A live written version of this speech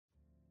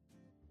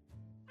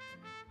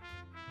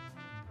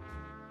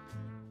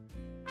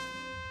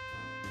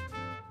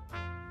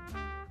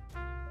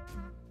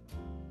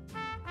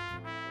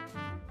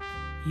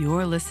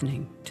You're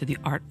listening to The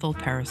Artful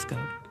Periscope,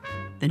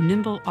 the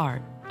nimble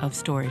art of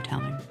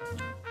storytelling,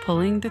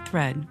 pulling the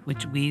thread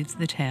which weaves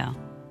the tale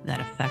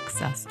that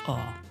affects us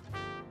all.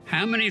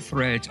 How many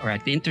threads are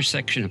at the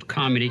intersection of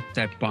comedy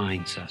that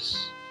binds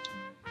us?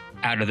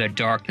 Out of the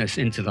darkness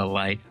into the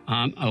light,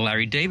 I'm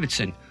Larry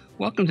Davidson.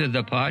 Welcome to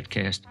the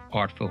podcast,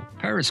 Artful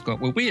Periscope,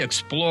 where we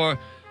explore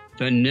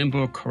the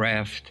nimble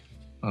craft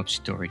of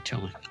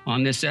storytelling.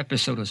 On this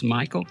episode is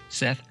Michael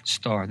Seth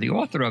Starr, the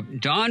author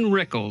of Don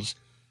Rickles,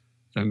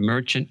 The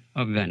Merchant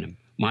of Venom.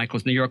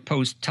 Michael's New York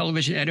Post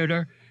television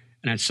editor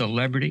and a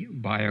celebrity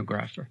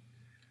biographer.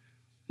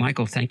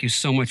 Michael, thank you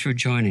so much for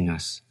joining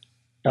us.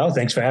 Oh,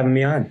 thanks for having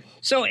me on.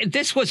 So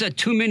this was a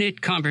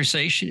 2-minute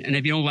conversation, and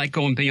if you don't like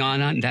going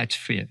beyond that, that's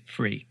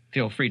free.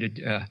 Feel free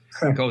to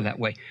go that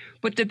way.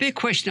 But the big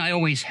question I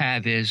always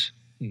have is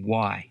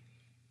why?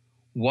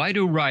 Why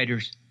do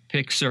writers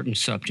pick certain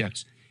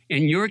subjects?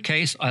 In your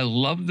case, I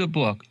love the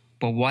book,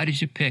 but why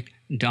did you pick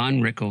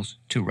Don Rickles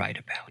to write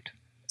about?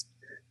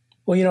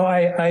 Well, you know,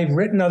 I've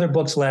written other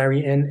books,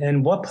 Larry,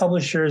 and what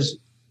publishers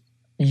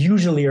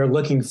usually are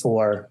looking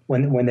for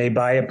when they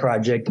buy a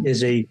project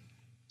is a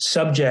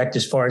subject,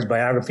 as far as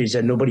biographies,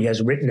 that nobody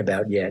has written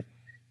about yet.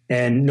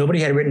 And nobody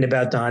had written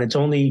about Don. It's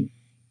only,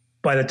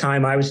 by the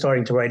time I was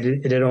starting to write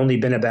it, it had only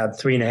been about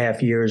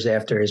 3.5 years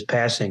after his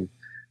passing.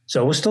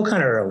 So it was still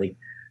kind of early.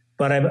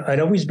 But I'd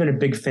always been a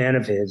big fan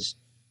of his.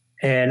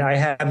 And I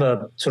have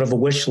a sort of a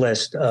wish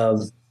list of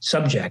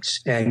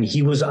subjects. And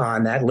he was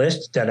on that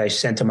list that I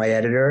sent to my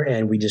editor.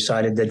 And we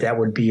decided that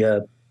would be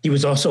he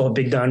was also a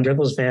big Don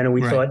Rickles fan. And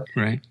we thought,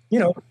 you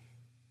know,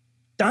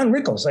 Don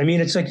Rickles. I mean,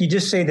 it's like you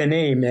just say the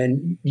name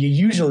and you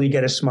usually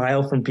get a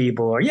smile from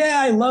people or,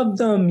 yeah, I loved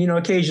them. You know,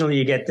 occasionally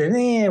you get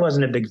I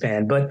wasn't a big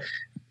fan. But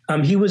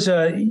he was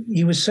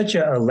such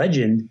a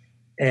legend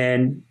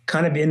and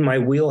kind of in my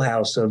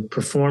wheelhouse of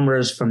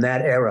performers from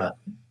that era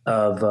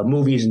of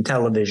movies and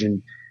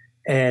television.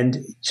 And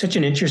such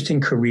an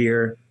interesting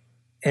career.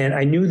 And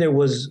I knew there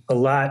was a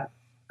lot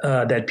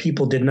that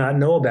people did not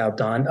know about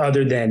Don,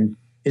 other than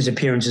his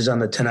appearances on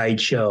The Tonight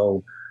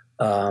Show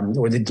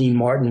or the Dean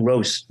Martin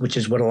roast, which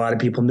is what a lot of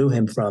people knew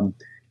him from.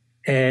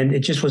 And it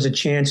just was a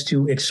chance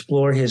to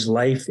explore his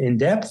life in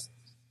depth,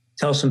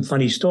 tell some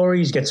funny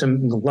stories, get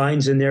some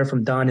lines in there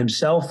from Don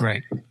himself,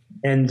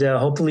 and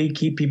hopefully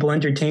keep people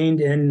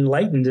entertained and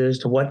enlightened as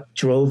to what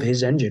drove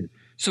his engine.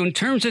 So in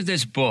terms of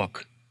this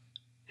book,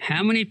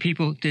 how many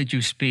people did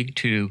you speak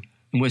to,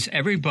 and was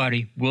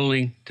everybody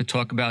willing to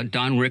talk about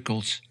Don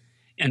Rickles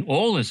and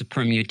all his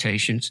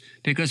permutations?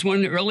 Because one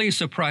of the earliest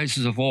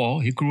surprises of all,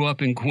 he grew up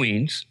in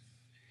Queens,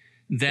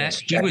 that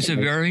he was a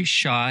very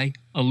shy,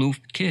 aloof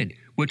kid,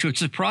 which would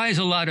surprise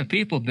a lot of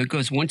people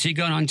because once he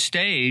got on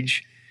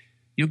stage,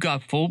 you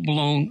got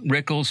full-blown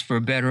Rickles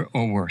for better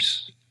or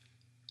worse.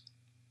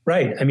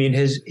 Right. I mean,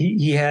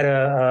 he had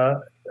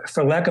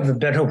for lack of a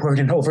better word,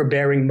 an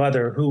overbearing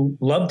mother who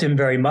loved him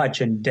very much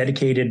and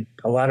dedicated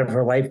a lot of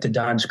her life to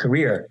Don's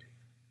career.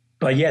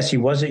 But yes, he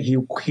was,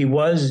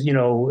 you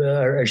know,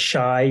 a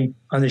shy,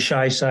 on the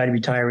shy side,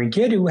 retiring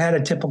kid who had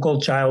a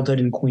typical childhood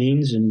in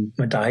Queens and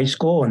went to high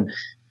school and,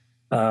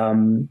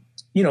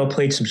 you know,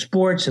 played some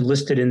sports,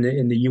 enlisted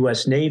in the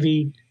U.S.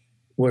 Navy,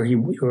 where he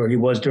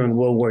was during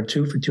World War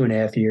II for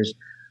 2.5 years.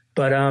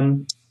 But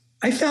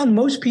I found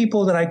most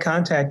people that I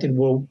contacted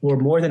were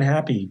more than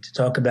happy to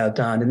talk about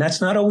Don. And that's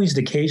not always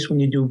the case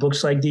when you do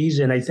books like these.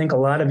 And I think a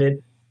lot of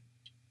it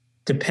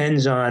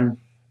depends on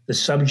the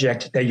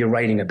subject that you're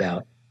writing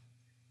about.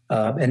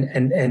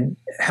 And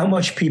how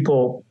much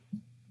people,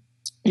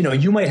 you know,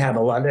 you might have a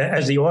lot,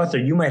 as the author,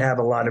 you might have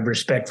a lot of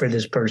respect for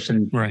this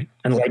person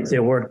and like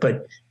their work,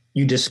 but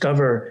you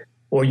discover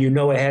or you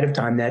know ahead of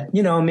time that,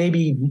 you know,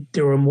 maybe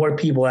there are more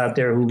people out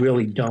there who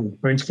really don't.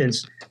 For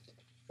instance,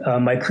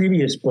 my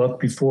previous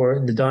book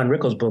before the Don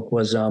Rickles book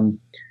was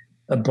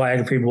a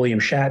biography of William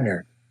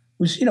Shatner,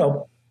 who's, you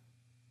know,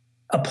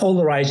 a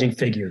polarizing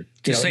figure.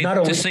 To say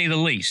the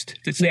least.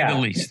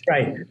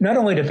 Right. Not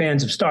only to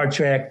fans of Star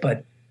Trek,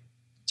 but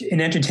in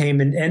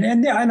entertainment.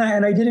 And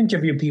I did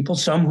interview people,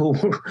 some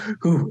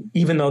who,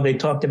 even though they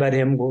talked about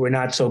him, were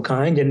not so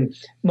kind, and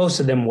most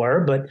of them were.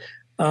 But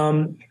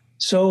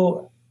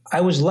so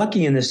I was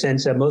lucky in the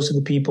sense that most of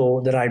the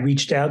people that I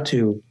reached out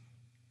to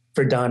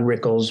for Don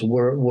Rickles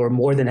were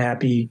more than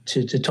happy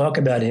to talk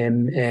about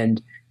him and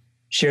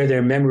share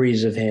their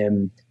memories of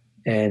him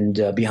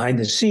and behind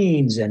the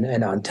scenes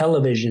and on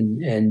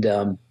television. And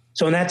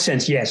so in that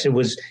sense, yes,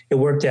 it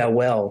worked out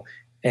well.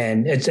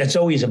 And it's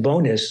always a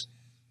bonus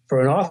for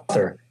an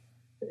author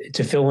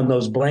to fill in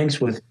those blanks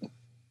with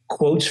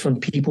quotes from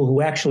people who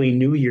actually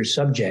knew your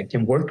subject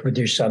and worked with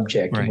your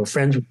subject and were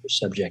friends with your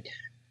subject.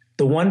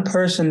 The one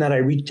person that I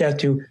reached out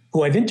to,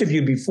 who I've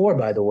interviewed before,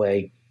 by the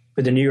way,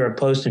 for the New York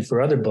Post and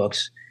for other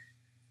books,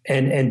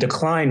 and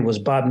declined, was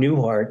Bob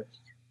Newhart,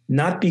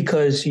 not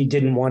because he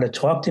didn't want to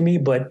talk to me,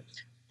 but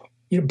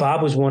you know,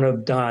 Bob was one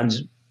of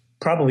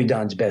probably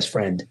Don's best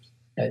friend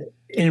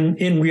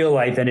in real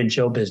life and in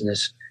show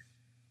business.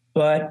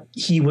 but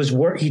he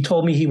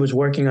told me he was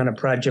working on a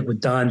project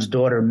with Don's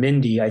daughter,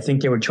 Mindy. I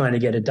think they were trying to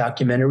get a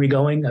documentary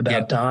going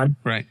about Don.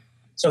 Right.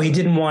 So he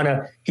didn't want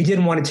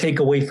to take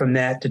away from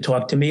that to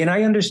talk to me. And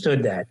I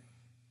understood that.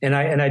 And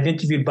I've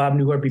interviewed Bob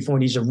Newhart before,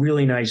 and he's a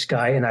really nice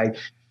guy. And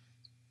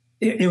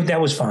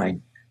that was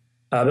fine.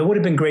 It would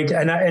have been great.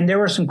 And there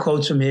were some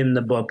quotes from him in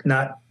the book,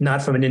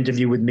 not from an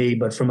interview with me,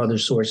 but from other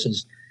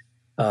sources.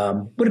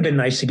 Would have been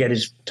nice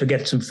to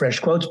get some fresh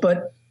quotes.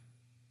 But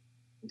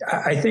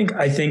I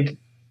think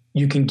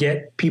you can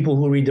get people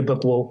who read the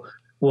book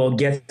will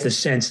get the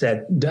sense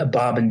that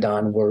Bob and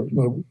Don were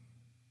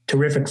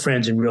terrific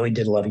friends and really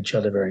did love each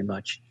other very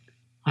much.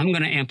 I'm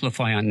going to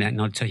amplify on that,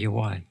 and I'll tell you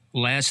why.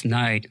 Last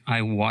night,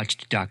 I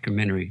watched a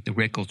documentary, The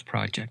Rickles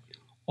Project.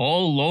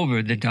 All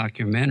over the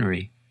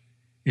documentary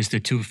is the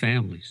two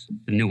families,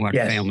 the Newhart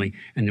family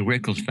and the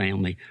Rickles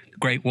family, the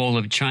Great Wall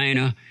of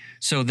China.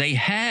 So they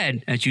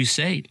had, as you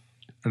say,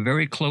 a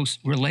very close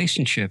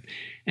relationship.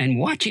 And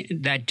watching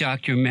that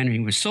documentary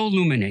was so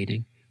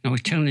illuminating. I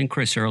was telling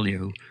Chris earlier,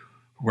 who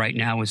right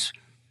now is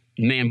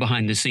the man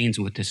behind the scenes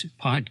with this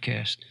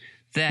podcast,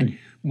 that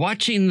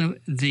watching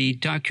the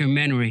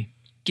documentary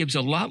gives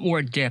a lot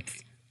more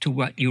depth to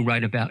what you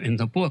write about in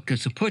the book,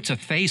 because it puts a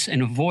face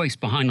and a voice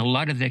behind a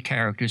lot of the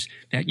characters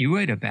that you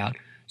write about.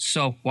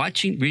 So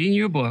reading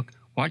your book,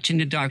 watching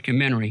the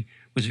documentary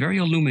was very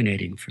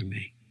illuminating for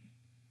me.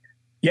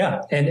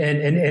 Yeah, and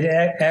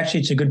actually,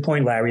 it's a good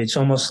point, Larry. It's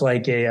almost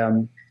like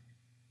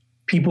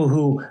people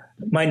who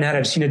might not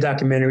have seen a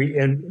documentary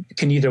and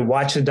can either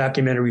watch the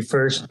documentary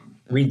first,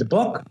 read the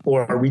book,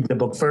 or read the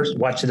book first,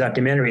 watch the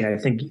documentary. And I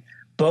think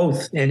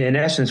both, in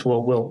essence,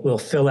 will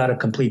fill out a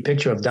complete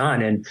picture of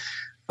Don. And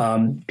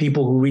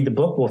people who read the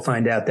book will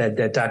find out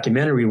that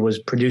documentary was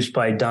produced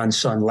by Don's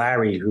son,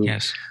 Larry, who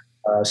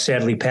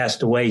sadly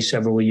passed away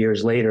several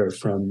years later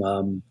from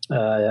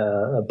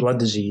a blood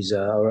disease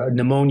or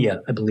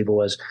pneumonia, I believe it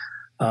was,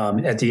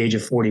 at the age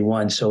of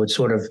 41. So it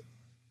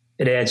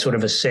adds sort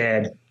of a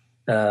sad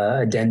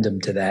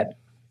addendum to that.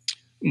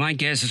 My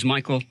guest is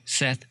Michael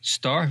Seth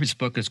Starr. His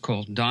book is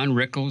called Don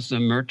Rickles, The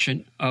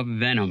Merchant of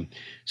Venom.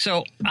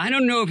 So I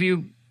don't know if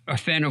you are a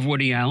fan of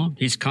Woody Allen.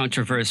 He's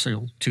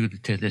controversial to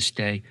this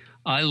day.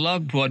 I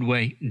love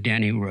Broadway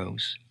Danny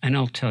Rose, and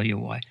I'll tell you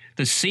why.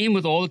 The scene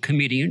with all the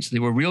comedians, they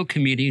were real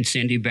comedians.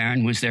 Sandy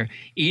Barron was there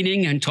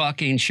eating and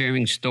talking and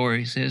sharing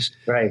stories. Is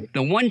right.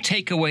 The one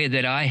takeaway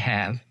that I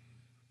have,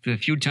 the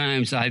few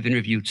times I've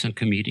interviewed some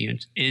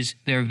comedians, is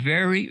they're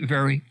very,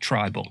 very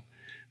tribal.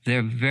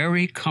 They're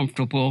very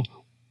comfortable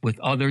with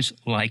others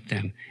like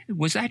them.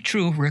 Was that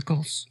true of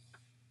Rickles?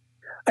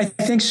 I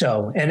think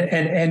so.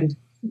 And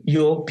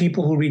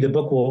people who read the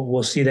book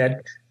will see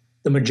that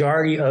the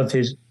majority of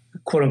his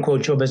quote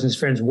unquote show business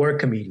friends were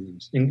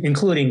comedians,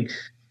 including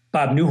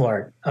Bob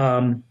Newhart.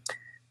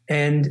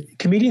 And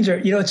comedians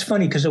are, it's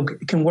funny because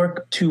it can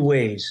work two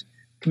ways.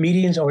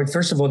 Comedians are,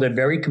 first of all, they're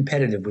very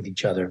competitive with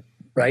each other,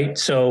 right?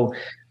 So,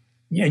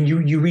 and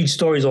you read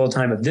stories all the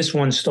time of this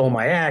one stole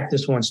my act,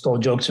 this one stole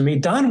jokes from me.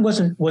 Don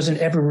wasn't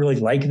ever really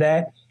like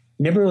that.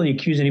 He never really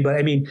accused anybody.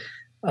 I mean,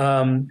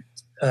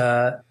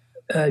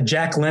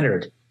 Jackie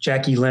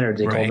Leonard,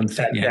 they called him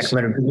Fat Jack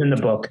Leonard, who's in the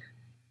book,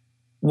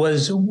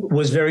 was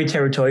very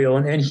territorial,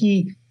 and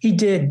he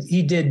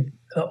did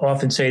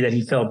often say that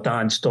he felt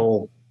Don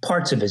stole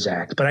parts of his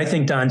act. But I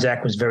think Don's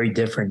act was very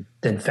different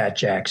than Fat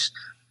Jack's.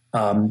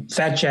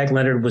 Fat Jack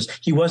Leonard was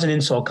an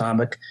insult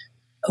comic,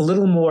 a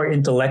little more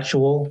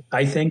intellectual,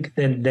 I think,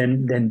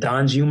 than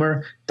Don's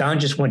humor. Don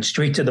just went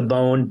straight to the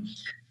bone.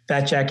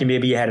 Fat Jack,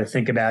 maybe you had to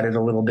think about it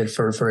a little bit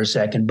for a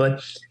second,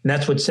 and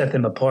that's what set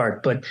them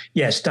apart. But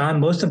yes,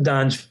 most of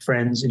Don's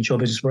friends in show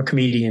business were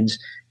comedians,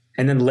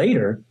 and then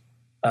later,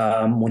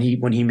 when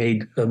he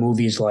made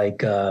movies like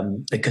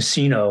The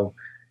Casino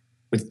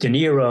with De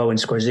Niro and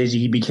Scorsese,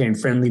 he became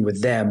friendly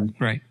with them.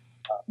 Right.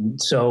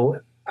 So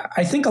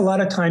I think a lot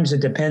of times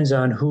it depends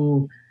on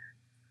who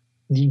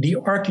the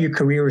arc of your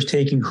career is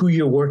taking, who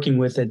you're working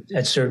with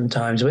at certain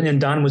times. And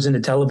Don was in the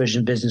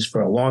television business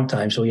for a long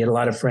time, so he had a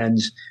lot of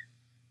friends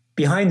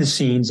behind the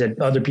scenes that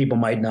other people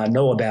might not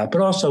know about, but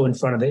also in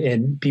front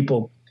of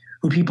people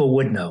who people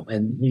would know.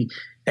 And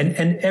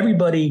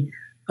everybody,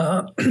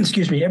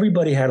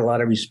 everybody had a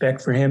lot of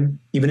respect for him,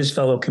 even his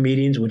fellow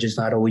comedians, which is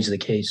not always the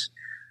case.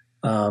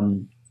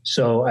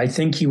 So I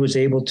think he was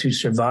able to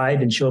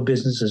survive in show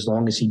business as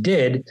long as he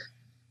did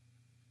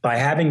by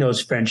having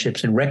those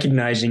friendships and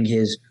recognizing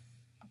his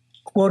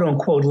quote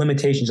unquote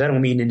limitations. I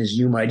don't mean in his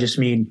humor. I just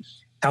mean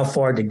how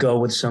far to go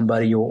with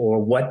somebody or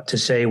what to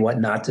say, what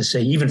not to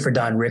say, even for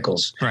Don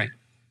Rickles. Right.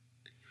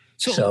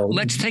 So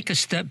let's take a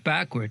step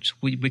backwards.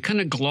 We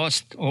kind of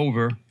glossed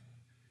over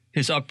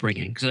his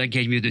upbringing because I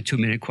gave you the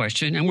 2-minute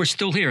question, and we're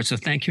still here. So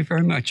thank you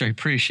very much. I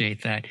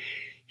appreciate that.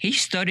 He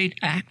studied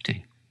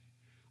acting.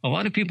 A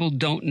lot of people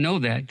don't know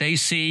that. They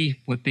see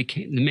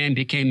the man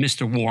became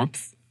Mr.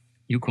 Warmth.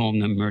 You call him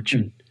the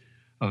Merchant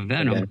of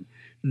Venom. Okay.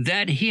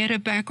 That he had a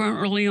background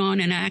early on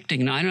in acting.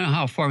 And I don't know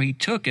how far he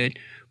took it,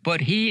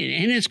 But he,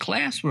 in his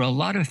class, were a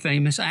lot of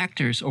famous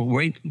actors, or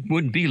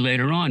would be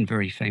later on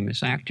very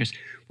famous actors.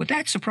 Would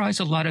that surprise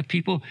a lot of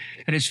people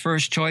that his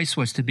first choice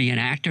was to be an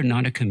actor,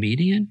 not a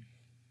comedian?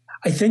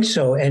 I think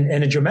so, and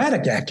a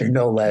dramatic actor,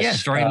 no less.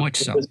 Yes, very much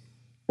so.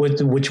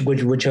 Which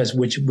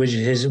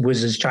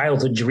was his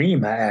childhood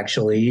dream,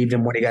 actually.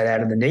 Even when he got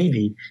out of the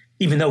Navy,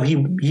 even though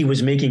he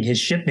was making his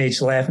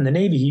shipmates laugh in the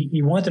Navy,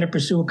 he wanted to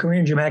pursue a career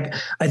in dramatic.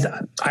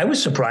 I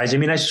was surprised. I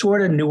mean, I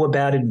sort of knew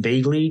about it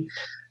vaguely,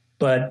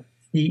 but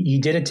he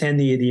did attend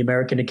the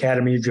American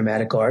Academy of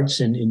Dramatic Arts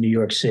in New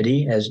York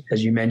City, as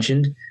you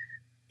mentioned.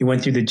 He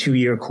went through the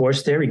 2-year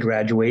course there. He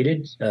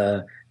graduated.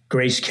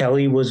 Grace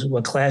Kelly was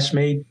a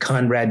classmate.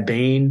 Conrad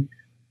Bain,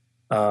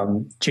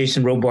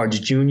 Jason Robards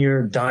Jr.,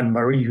 Don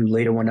Murray, who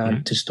later went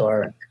on to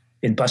star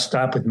in Bus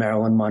Stop with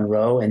Marilyn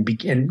Monroe and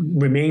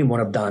remain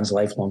one of Don's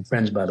lifelong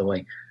friends, by the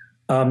way.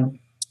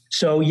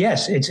 So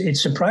yes,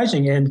 it's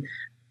surprising. And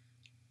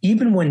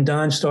even when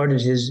Don started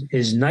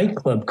his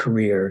nightclub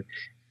career,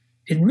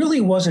 it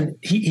really wasn't,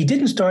 he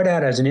didn't start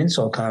out as an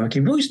insult comic. He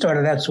really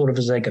started out sort of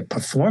as like a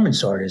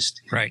performance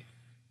artist. Right.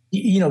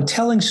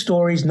 Telling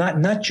stories,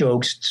 not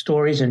jokes,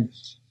 stories. And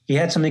he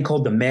had something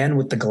called the Man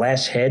with the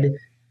Glass Head,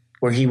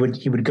 where he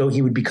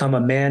would become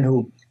a man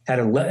who had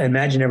an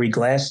imaginary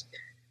glass,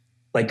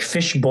 like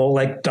fish bowl,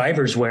 like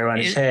divers wear on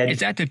his head. Is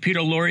that the Peter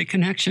Lorre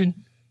connection?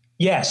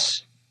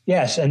 Yes.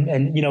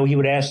 And he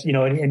would ask,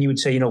 and he would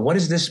say, what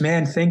is this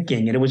man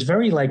thinking? And it was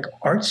very like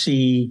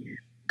artsy,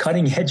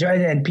 cutting edge.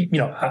 And,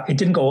 it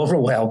didn't go over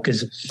well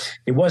because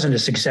it wasn't a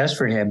success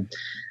for him.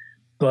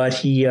 But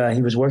he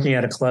was working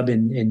at a club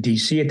in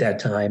D.C. at that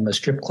time, a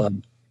strip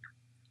club,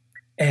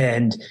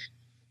 and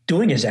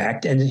doing his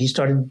act, and he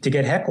started to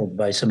get heckled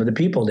by some of the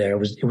people there.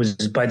 It was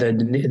by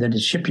the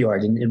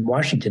shipyard in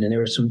Washington, and there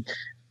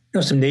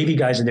were some Navy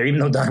guys in there,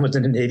 even though Don was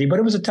in the Navy. But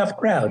it was a tough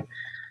crowd,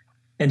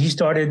 and he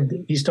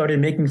started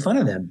making fun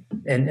of them,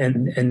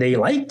 and they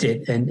liked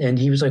it, and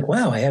he was like,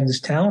 "Wow, I have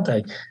this talent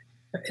I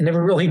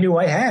never really knew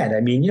I had." I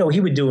mean, he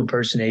would do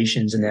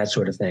impersonations and that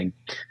sort of thing,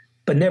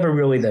 but never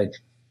really the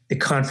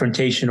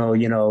confrontational,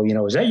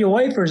 is that your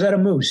wife or is that a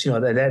moose?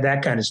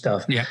 That kind of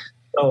stuff. Yeah.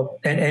 So,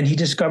 and he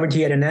discovered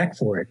he had a knack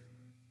for it.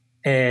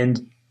 And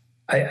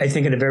I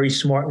think in a very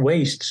smart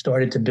way,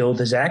 started to build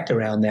his act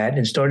around that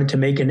and started to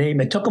make a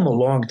name. It took him a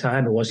long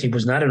time. He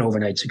was not an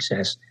overnight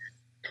success,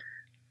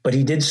 but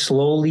he did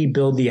slowly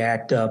build the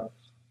act up.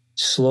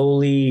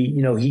 Slowly,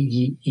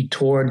 he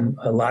toured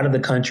a lot of the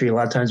country. A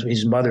lot of times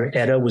his mother,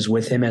 Etta, was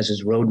with him as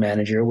his road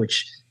manager,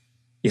 which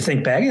you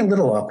think back, a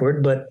little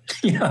awkward, but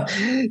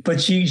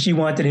but she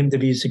wanted him to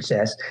be a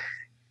success.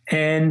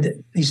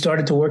 And he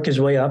started to work his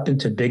way up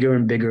into bigger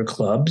and bigger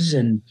clubs.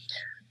 And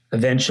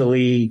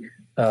eventually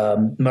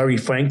Murray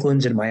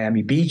Franklin's in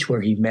Miami Beach, where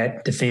he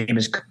met the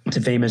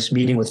famous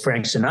meeting with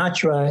Frank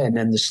Sinatra, and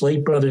then the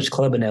Slate Brothers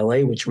Club in LA,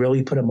 which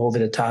really put him over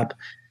the top.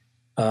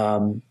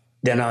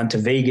 Then on to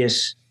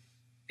Vegas.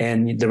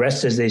 And the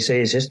rest, as they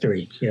say, is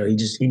history.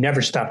 He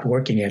never stopped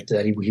working after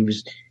that.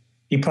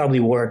 He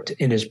probably worked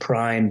in his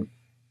prime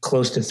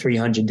close to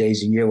 300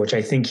 days a year, which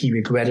I think he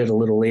regretted a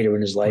little later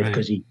in his life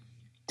because he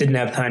didn't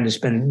have time to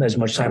spend as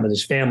much time with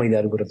his family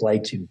that he would have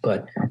liked to.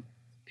 But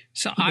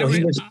so I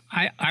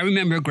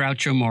remember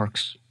Groucho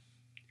Marx.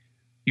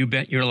 You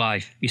bet your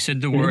life. You said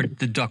the word,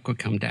 the duck would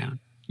come down.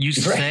 You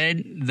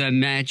said the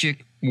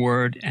magic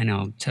word, and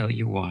I'll tell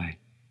you why.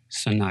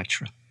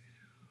 Sinatra.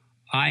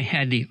 I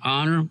had the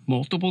honor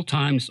multiple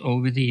times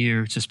over the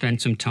years to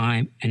spend some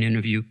time and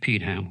interview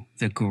Pete Hamill,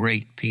 the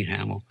great Pete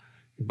Hamill,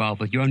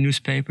 involved with your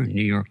newspaper,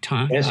 New York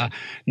Times, yes.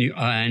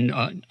 And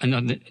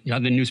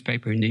other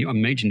newspaper,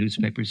 major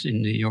newspapers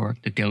in New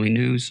York, the Daily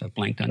News. I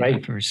blanked on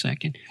that for a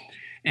second.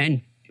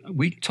 And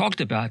we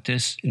talked about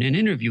this in an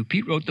interview.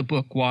 Pete wrote the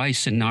book, Why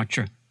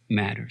Sinatra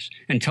Matters,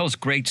 and tells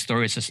great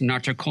stories of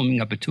Sinatra calling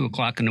me up at 2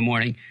 o'clock in the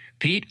morning.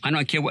 Pete, I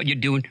don't care what you're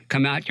doing.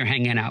 Come out, you're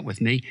hanging out with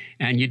me.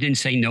 And you didn't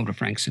say no to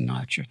Frank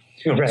Sinatra.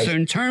 Right. So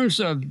in terms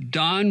of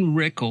Don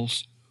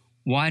Rickles,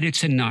 why did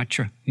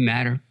Sinatra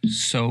matter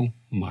so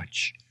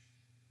much?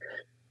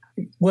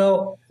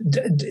 Well,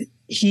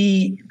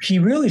 he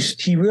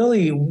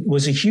really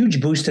was a huge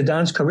boost to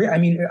Don's career. I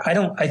mean,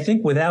 I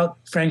think without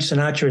Frank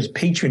Sinatra's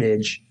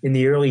patronage in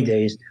the early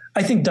days,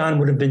 I think Don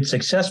would have been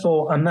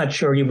successful. I'm not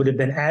sure he would have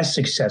been as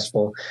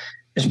successful,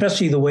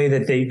 especially the way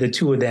that the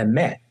two of them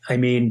met. I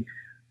mean,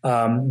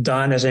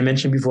 Don, as I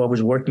mentioned before,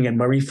 was working at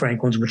Murray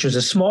Franklin's, which was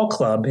a small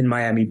club in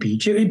Miami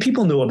Beach.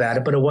 People knew about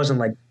it, but it wasn't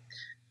like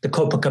the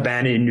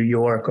Copacabana in New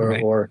York or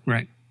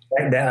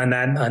on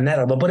that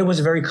level. But it was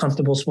a very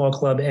comfortable small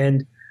club.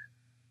 And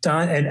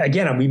Don, and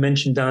again, we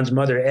mentioned Don's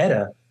mother,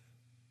 Etta.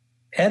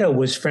 Etta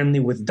was friendly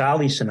with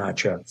Dolly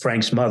Sinatra,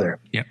 Frank's mother.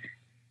 Yep.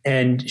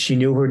 And she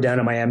knew her down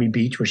at Miami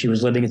Beach, where she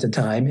was living at the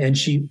time. And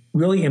she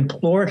really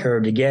implored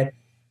her to get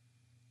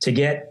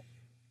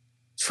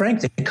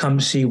Frank to come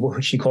see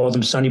what she called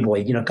him, Sonny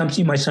Boy. Come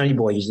see my Sonny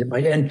Boy.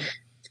 And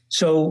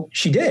so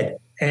she did.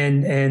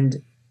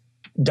 And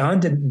Don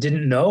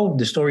didn't know.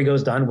 The story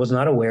goes, Don was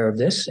not aware of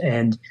this.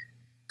 And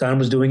Don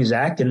was doing his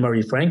act in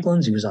Murray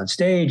Franklin's. He was on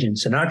stage, and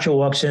Sinatra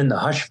walks in. The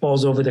hush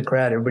falls over the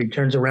crowd. Everybody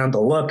turns around to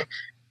look.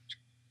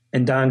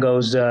 And Don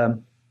goes,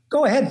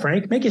 go ahead,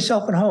 Frank. Make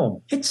yourself at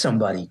home. Hit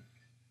somebody.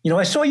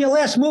 I saw your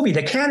last movie.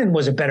 The Cannon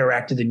was a better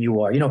actor than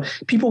you are.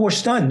 People were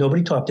stunned.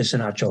 Nobody talked to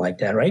Sinatra like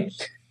that, right?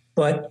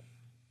 But,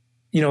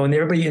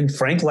 and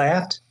Frank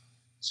laughed.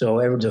 So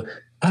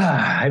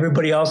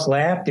everybody else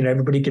laughed.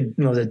 Everybody could,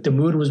 the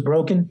mood was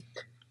broken.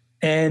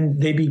 And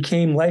they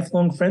became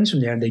lifelong friends from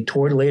there. And they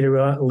toured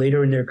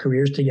later in their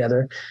careers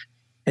together.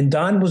 And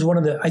Don was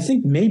I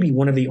think maybe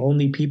one of the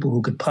only people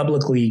who could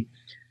publicly,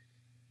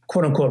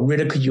 quote unquote,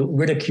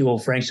 ridicule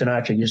Frank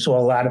Sinatra. You saw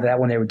a lot of that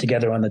when they were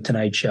together on The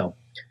Tonight Show.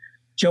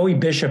 Joey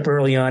Bishop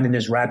early on in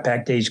his Rat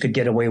Pack days could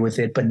get away with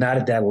it, but not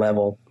at that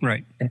level.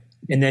 Right.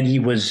 And then he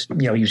was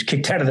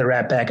kicked out of the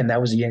Rat Pack, and that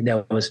was the end.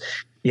 That was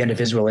the end of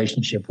his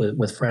relationship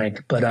with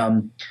Frank. But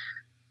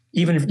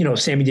even if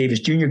Sammy Davis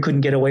Jr. couldn't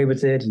get away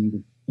with it,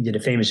 he did a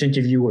famous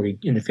interview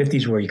in the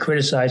 50s where he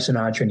criticized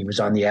Sinatra, and he was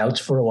on the outs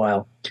for a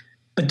while.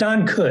 But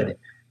Don could,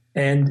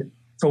 and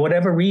for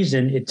whatever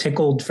reason, it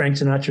tickled Frank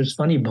Sinatra's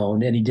funny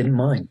bone, and he didn't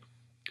mind.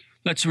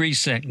 Let's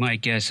reset. My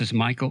guest is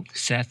Michael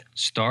Seth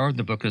Starr.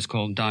 The book is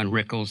called Don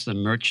Rickles, The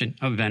Merchant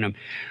of Venom.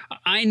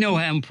 I know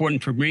how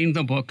important from reading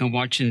the book and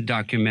watching the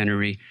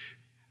documentary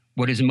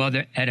what his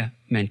mother, Etta,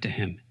 meant to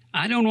him.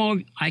 I don't know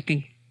if I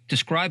can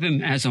describe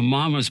him as a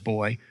mama's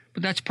boy,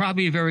 but that's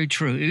probably very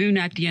true. Even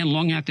at the end,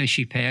 long after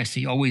she passed,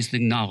 he always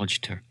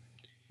acknowledged her.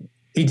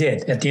 He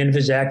did. At the end of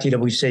his act, he'd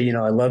always say,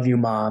 I love you,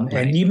 Mom.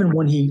 Right. And even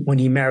when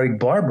he married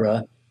Barbara, I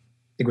think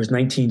it was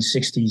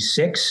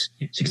 1966,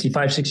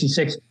 65,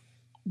 66,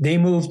 they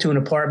moved to an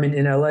apartment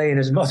in L.A. and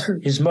his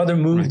mother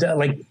moved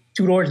like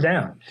 2 doors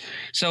down.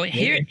 So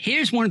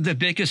here's one of the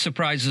biggest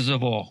surprises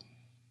of all.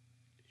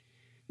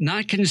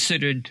 Not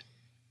considered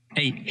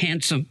a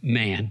handsome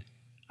man,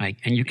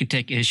 and you can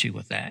take issue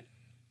with that.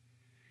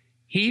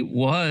 He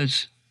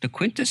was the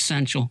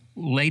quintessential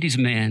ladies'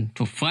 man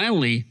till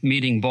finally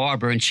meeting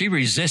Barbara, and she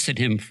resisted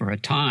him for a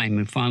time.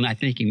 And finally, I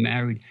think he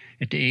married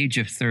at the age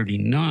of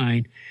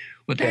 39.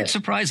 Would that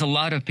surprise a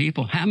lot of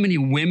people? How many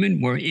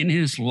women were in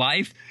his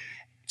life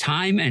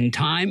time and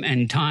time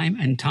and time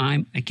and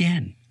time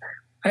again?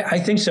 I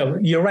think so.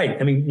 You're right.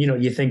 I mean,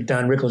 you think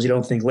Don Rickles, you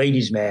don't think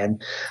ladies' man.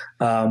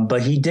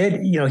 But he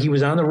did, he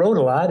was on the road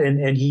a lot,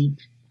 and he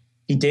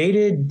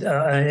dated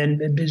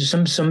and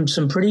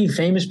some pretty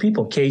famous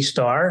people. Kay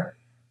Starr.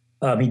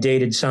 He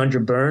dated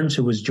Sandra Burns,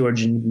 who was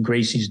George and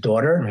Gracie's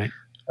daughter. Right.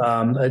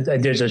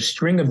 There's a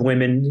string of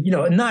women,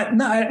 when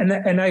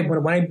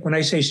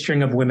I say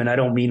string of women, I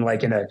don't mean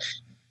like in a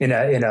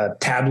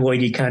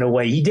tabloidy kind of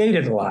way. He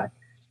dated a lot.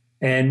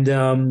 And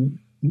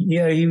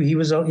he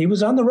was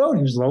on the road.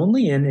 He was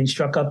lonely, and he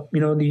struck up,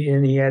 and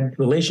he had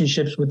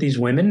relationships with these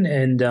women.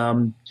 And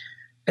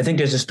I think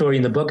there's a story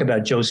in the book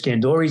about Joe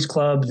Scandori's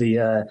club,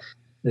 the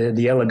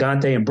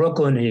Elegante in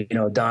Brooklyn.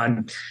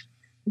 Don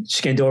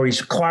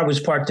Scandori's car was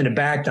parked in the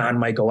back. Don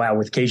might go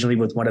out occasionally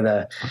with one of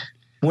the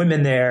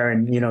women there,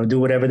 and do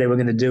whatever they were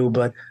going to do.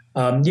 But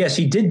yes,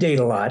 he did date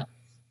a lot,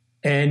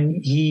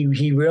 and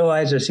he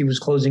realized as he was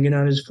closing in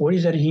on his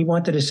 40s that he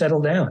wanted to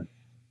settle down,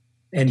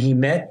 and he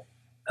met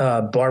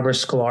Barbara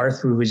Sklar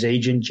through his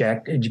agent,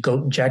 Jack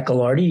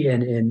Gallardi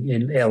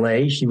in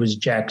L.A. She was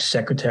Jack's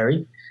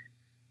secretary.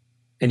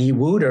 And he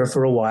wooed her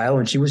for a while,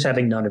 and she was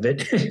having none of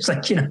it. It's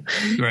like,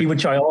 right. He would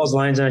try all his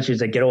lines on it. She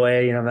was like, get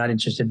away, I'm not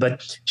interested.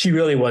 But she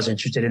really was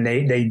interested, and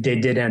they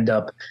did end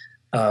up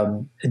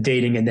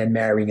dating and then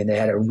marrying, and they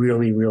had a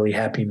really, really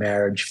happy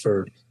marriage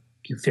for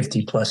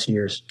 50-plus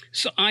years.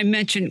 So I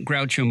mentioned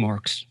Groucho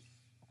Marx.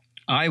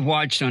 I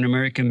watched on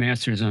American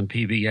Masters on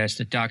PBS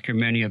the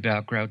documentary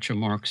about Groucho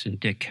Marx and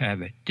Dick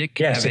Cavett. Dick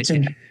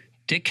Cavett.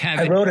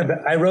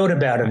 I wrote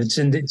about it.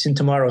 It's in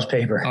tomorrow's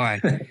paper. All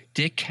right.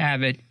 Dick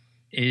Cavett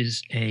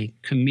is a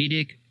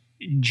comedic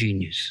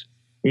genius.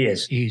 He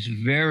is. He's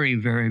very,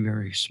 very,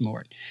 very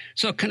smart.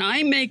 So can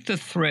I make the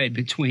thread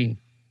between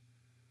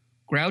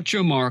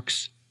Groucho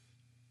Marx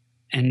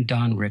and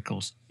Don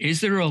Rickles?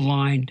 Is there a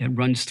line that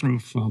runs through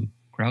from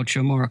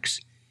Groucho Marx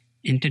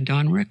into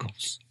Don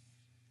Rickles?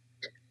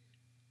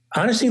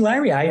 Honestly,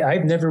 Larry,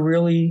 I've never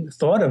really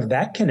thought of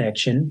that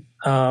connection.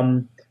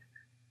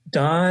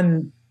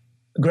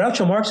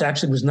 Groucho Marx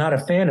actually was not a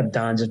fan of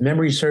Don's. If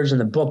memory serves in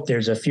the book,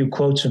 there's a few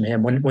quotes from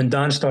him. When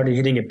Don started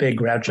hitting it big,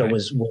 Groucho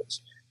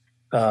was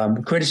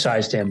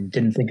criticized him,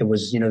 didn't think it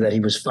was, that he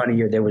was funny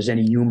or there was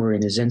any humor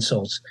in his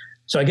insults.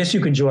 So I guess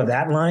you can draw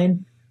that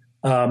line.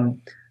 I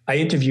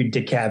interviewed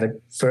Dick Cavett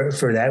for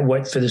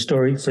the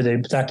story, for the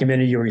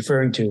documentary you're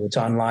referring to. It's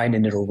online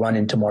and it'll run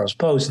in tomorrow's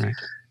Post. Right.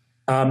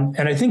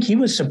 And I think he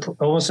was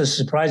almost as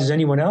surprised as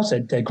anyone else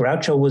that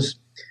Groucho was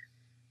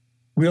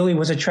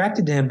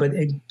attracted to him. But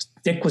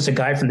Dick was a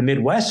guy from the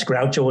Midwest.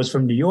 Groucho was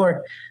from New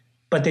York,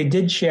 but they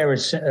did share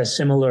a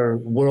similar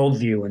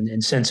worldview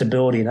and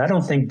sensibility. And I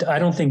don't think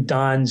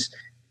Don's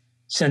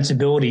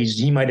sensibilities.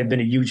 He might have been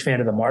a huge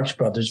fan of the Marx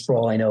Brothers, for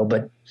all I know,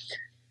 but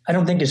I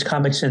don't think his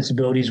comic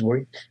sensibilities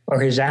or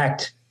his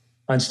act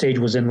on stage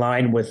was in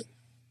line with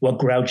what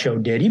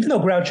Groucho did. Even though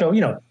Groucho,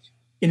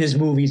 in his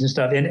movies and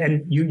stuff.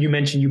 And you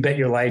mentioned You Bet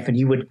Your Life, and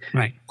he would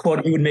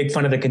quote, he would make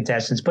fun of the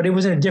contestants, but it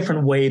was in a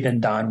different way than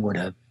Don would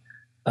have.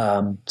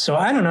 So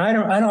I don't know.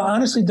 I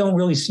honestly don't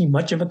really see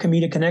much of a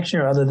comedic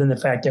connection, other than the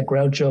fact that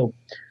Groucho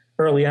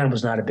early on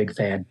was not a big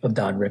fan of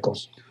Don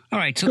Rickles. All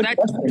right, so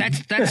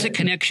that's the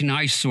connection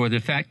I saw, the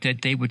fact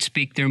that they would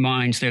speak their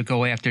minds, they'd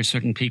go after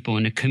certain people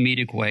in a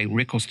comedic way.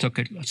 Rickles took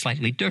it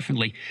slightly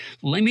differently.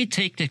 Let me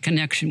take the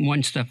connection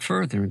one step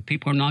further, and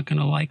people are not going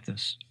to like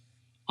this.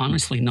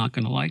 Honestly, not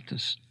going to like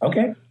this.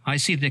 Okay. I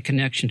see the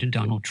connection to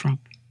Donald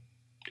Trump,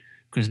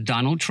 because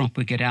Donald Trump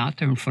would get out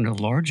there in front of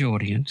a large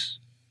audience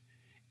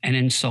and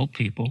insult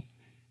people,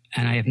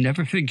 and I have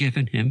never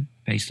forgiven him,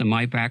 based on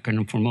my background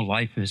and former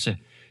life as a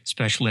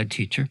special ed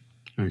teacher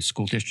in a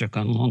school district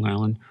on Long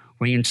Island,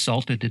 where he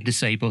insulted the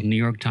disabled New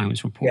York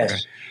Times reporter.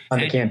 Yes, on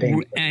the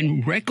campaign.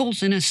 And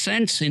Rickles, in a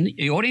sense, and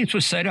the audience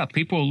was set up.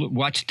 People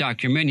watch the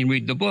documentary and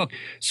read the book.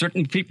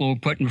 Certain people were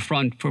put in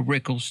front for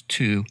Rickles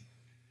to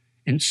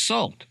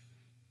insult.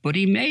 But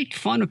he made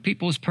fun of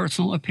people's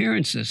personal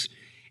appearances.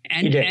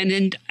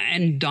 And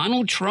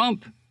Donald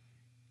Trump,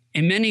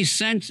 in many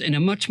sense, in a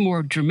much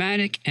more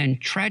dramatic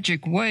and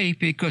tragic way,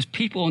 because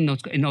people in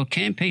those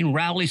campaign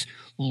rallies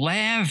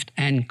laughed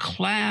and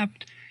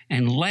clapped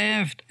and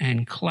laughed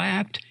and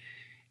clapped.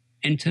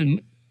 And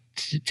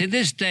to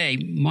this day,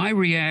 my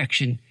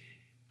reaction,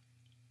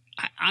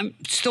 I'm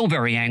still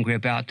very angry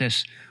about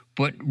this,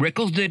 but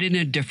Rickles did it in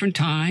a different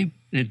time,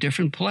 in a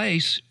different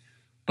place,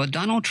 but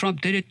Donald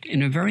Trump did it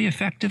in a very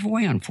effective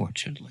way,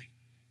 unfortunately.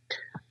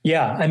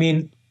 Yeah, I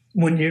mean,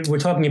 when we're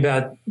talking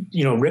about,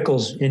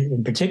 Rickles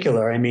in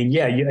particular, I mean,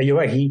 yeah, you're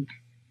right.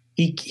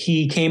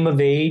 He came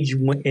of age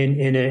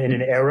in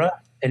an era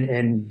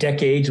and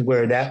decades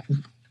where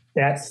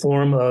that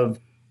form of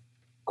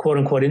quote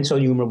unquote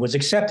insult humor was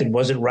accepted.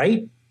 Was it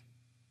right?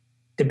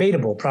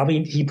 Debatable.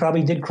 He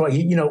probably did.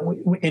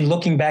 In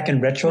looking back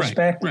in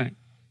retrospect, right.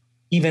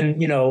 Even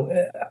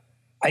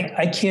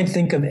I can't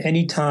think of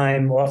any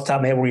time off the top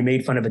of my head where he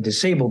made fun of a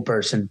disabled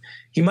person.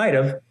 He might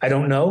have. I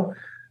don't know.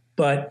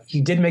 But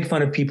he did make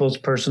fun of people's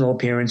personal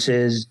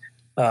appearances,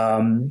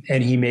 and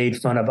he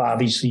made fun of,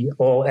 obviously,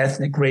 all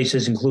ethnic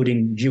races,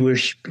 including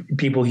Jewish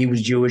people. He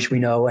was Jewish, we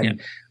know,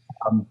 and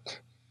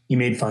he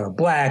made fun of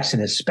blacks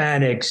and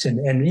Hispanics,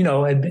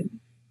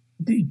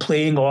 and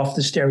playing off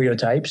the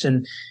stereotypes.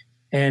 And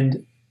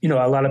a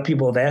lot of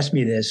people have asked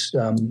me this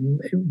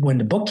when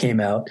the book came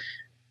out.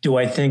 Do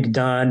I think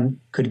Don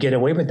could get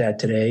away with that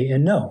today?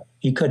 And no,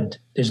 he couldn't.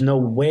 There's no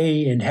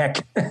way in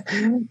heck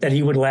that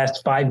he would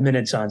last 5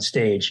 minutes on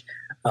stage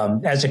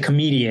as a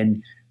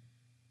comedian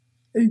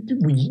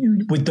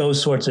with those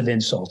sorts of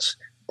insults.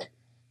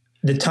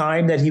 The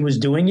time that he was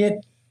doing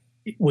it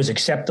was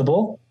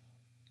acceptable,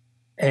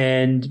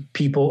 and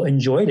people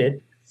enjoyed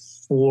it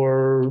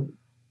for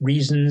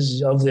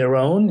reasons of their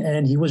own,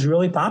 and he was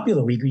really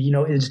popular.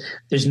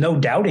 There's no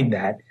doubting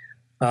that.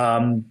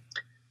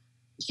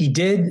 He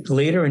did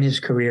later in his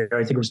career,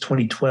 I think it was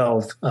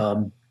 2012,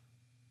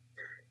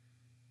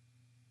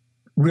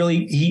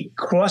 really, he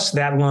crossed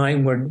that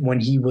line when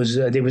he was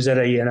at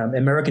an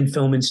American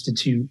Film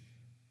Institute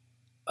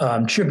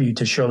tribute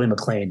to Shirley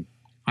MacLaine.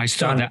 I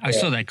saw that. I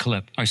saw that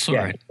clip. I saw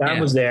it.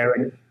 Don was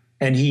there,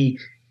 and he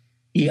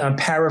I'm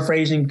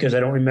paraphrasing because I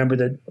don't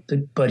remember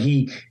but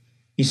he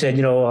said,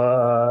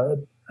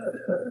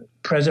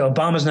 President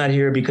Obama's not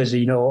here because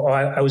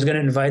I was going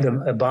to invite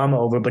Obama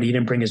over, but he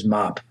didn't bring his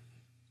mop.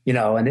 He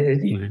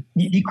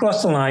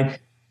crossed the line.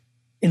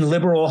 In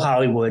liberal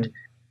Hollywood,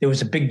 there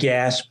was a big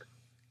gasp.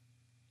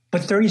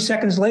 But 30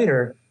 seconds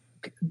later,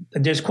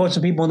 there's quotes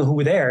of people who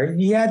were there.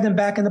 He had them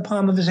back in the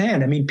palm of his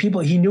hand. I mean,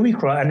 he knew he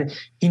crossed. And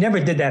he never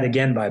did that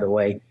again, by the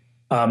way.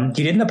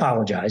 He didn't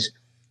apologize.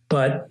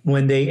 But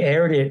when they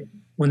aired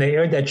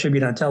that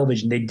tribute on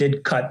television, they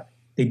did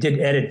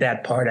edit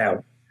that part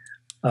out.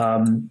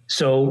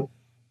 So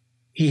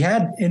he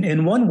had,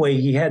 in one way,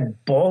 he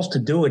had balls to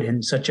do it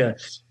in such a,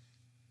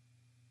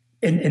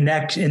 and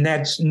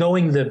that's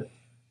knowing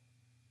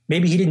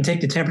maybe he didn't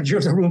take the temperature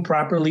of the room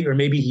properly, or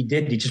maybe he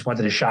did. He just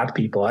wanted to shock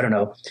people. I don't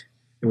know.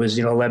 It was,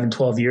 11,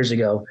 12 years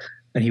ago,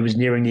 and he was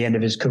nearing the end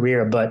of his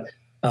career. But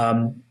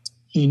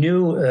he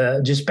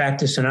knew, just back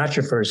to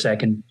Sinatra for a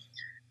second,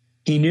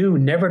 he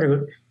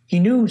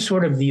knew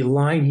sort of the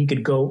line he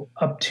could go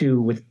up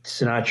to with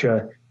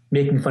Sinatra,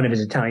 making fun of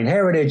his Italian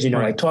heritage.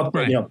 I talked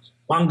about,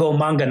 Mongo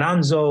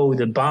Mangananzo,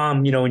 the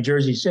bomb, in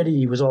Jersey City.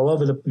 He was all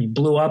over he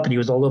blew up and he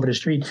was all over the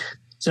street.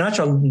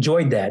 Sinatra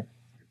enjoyed that.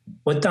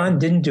 What Don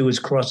didn't do is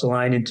cross the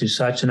line into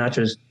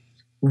Sinatra's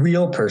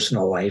real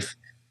personal life.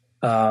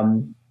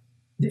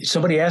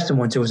 Somebody asked him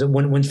once, it was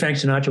when Frank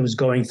Sinatra was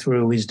going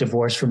through his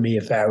divorce from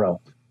Mia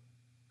Farrow.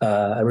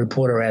 A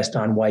reporter asked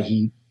Don why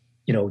he,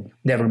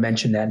 never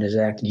mentioned that in his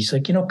act. And he's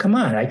like, come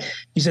on.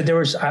 He said,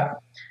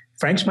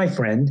 Frank's my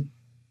friend,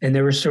 and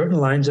there were certain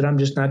lines that I'm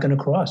just not going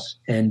to cross.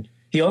 And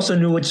he also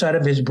knew which side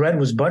of his bread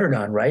was buttered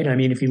on, right? I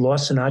mean, if he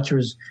lost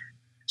Sinatra's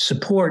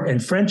support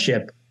and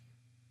friendship,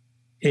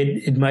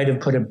 it might have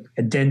put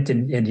a dent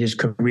in his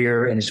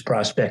career and his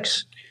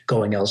prospects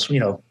going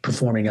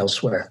performing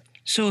elsewhere.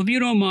 So if you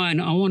don't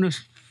mind, I want to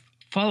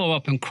follow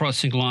up on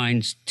crossing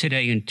lines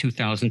today in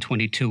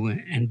 2022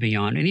 and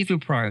beyond, and even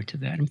prior to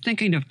that. I'm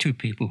thinking of two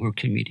people who are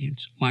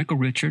comedians, Michael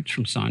Richards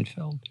from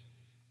Seinfeld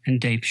and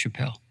Dave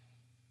Chappelle.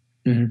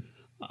 Mm-hmm.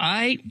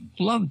 I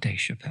love Dave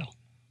Chappelle.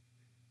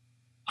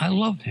 I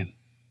love him.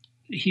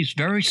 He's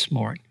very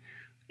smart.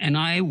 And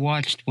I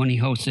watched when he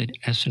hosted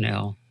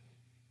SNL,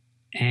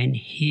 and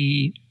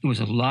there was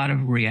a lot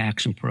of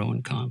reaction, pro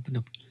and con.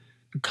 But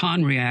the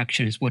con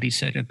reaction is what he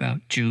said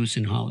about Jews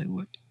in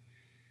Hollywood.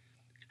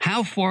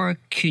 How far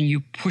can you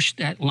push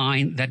that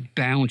line, that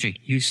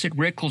boundary? You said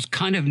Rickles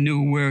kind of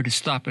knew where to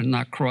stop and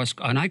not cross,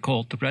 and I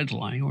call it the red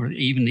line, or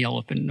even the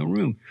elephant in the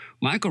room.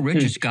 Michael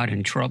Richards got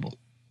in trouble.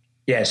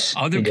 Yes.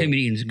 Other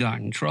comedians got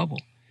in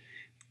trouble.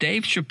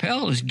 Dave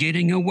Chappelle is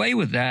getting away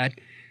with that,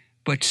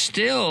 but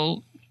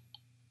still,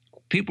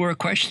 people are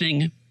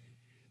questioning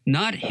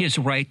not his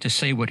right to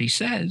say what he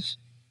says,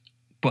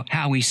 but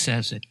how he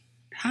says it.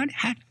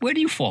 Where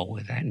do you fall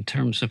with that in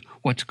terms of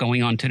what's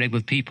going on today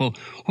with people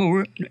who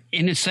are,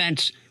 in a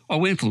sense, are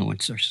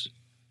influencers?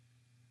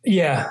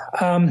 Yeah.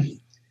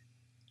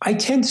 I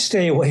tend to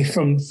stay away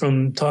from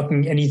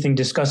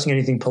discussing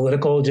anything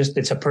political. Just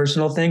it's a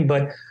personal thing.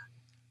 But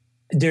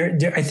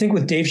I think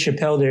with Dave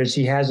Chappelle,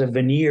 he has a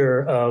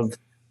veneer of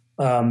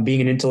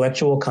being an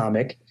intellectual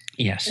comic.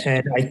 Yes.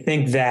 And I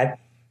think that,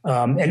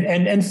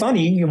 and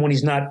funny when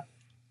he's not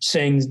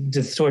saying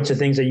the sorts of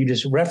things that you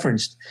just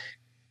referenced.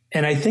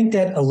 And I think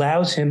that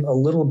allows him a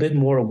little bit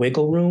more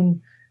wiggle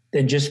room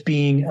than just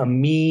being a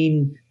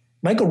mean.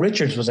 Michael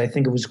Richards was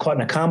caught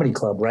in a comedy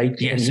club, right?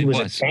 Yes, and he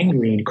was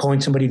angry and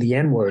calling somebody the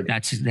N-word.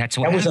 That's what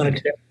that was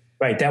unacceptable.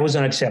 Right, that was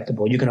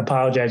unacceptable. You can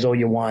apologize all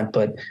you want,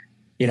 but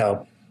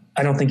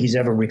I don't think he's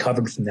ever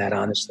recovered from that,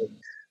 honestly.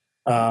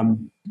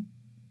 And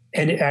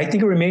I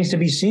think it remains to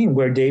be seen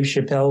where Dave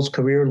Chappelle's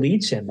career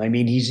leads him. I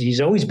mean, he's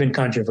always been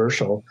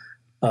controversial.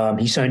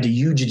 He signed a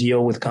huge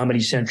deal with Comedy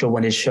Central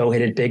when his show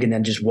hit it big, and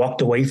then just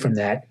walked away from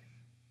that.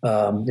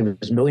 It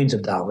was millions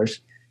of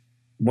dollars.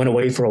 Went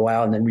away for a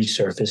while and then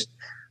resurfaced.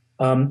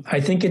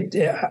 I think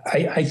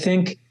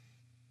the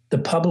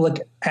public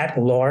at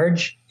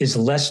large is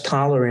less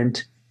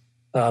tolerant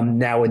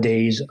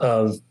nowadays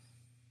of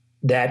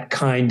that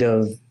kind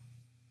of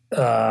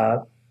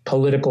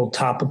political,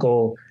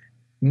 topical,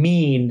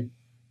 mean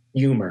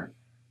humor,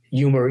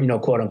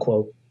 quote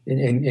unquote,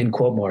 in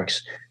quote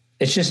marks.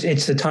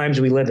 It's the times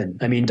we live in.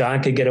 I mean,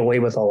 Don could get away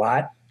with a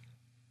lot.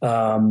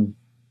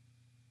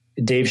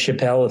 Dave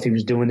Chappelle, if he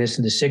was doing this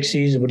in the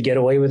 60s, would get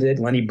away with it.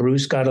 Lenny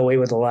Bruce got away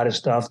with a lot of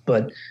stuff,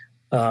 but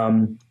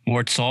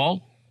Mort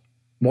Sahl?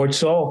 Mort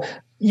Sahl.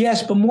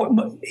 Yes, but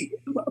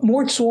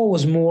Mort Sahl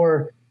was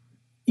more,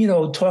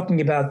 talking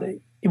about,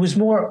 it was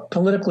more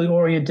politically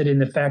oriented in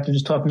the fact of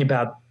just talking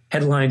about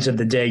headlines of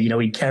the day.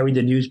 He carried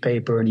the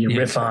newspaper and he'd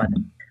riff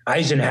on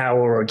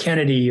Eisenhower or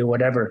Kennedy or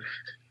whatever.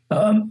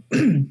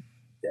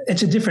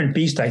 It's a different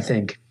beast, I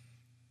think,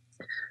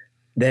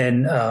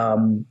 than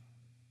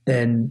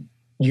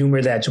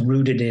humor that's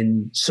rooted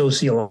in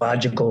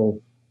sociological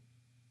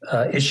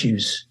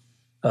issues,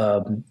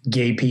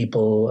 gay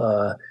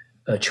people,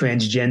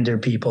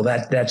 transgender people,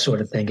 that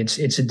sort of thing.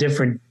 It's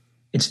different,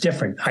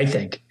 I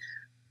think.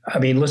 I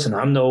mean, listen,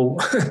 I'm no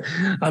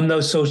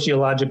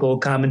sociological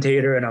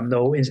commentator, and I'm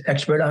no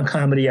expert on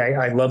comedy.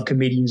 I love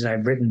comedians, and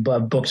I've written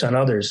books on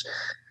others,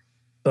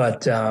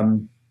 but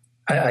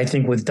I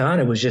think with Don,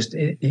 it was just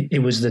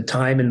it was the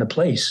time and the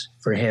place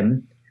for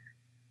him.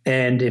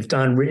 And if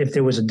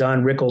there was a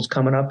Don Rickles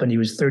coming up and he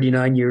was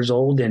 39 years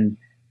old and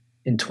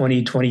in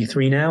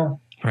 2023 now,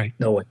 right?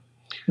 No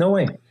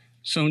way.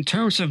 So in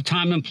terms of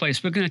time and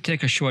place, we're going to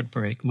take a short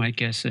break. My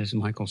guest is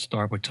Michael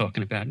Starr. We're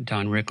talking about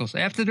Don Rickles.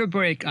 After the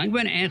break, I'm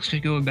going to ask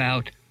you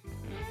about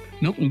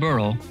Milton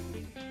Berle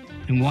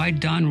and why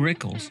Don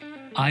Rickles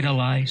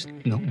idolized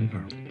Milton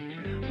Berle.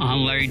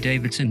 I'm Larry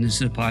Davidson. This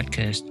is a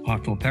podcast,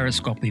 Artful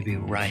Periscope. We'll be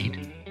right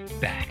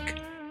back.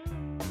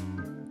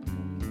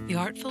 The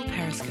Artful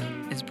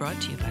Periscope is brought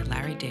to you by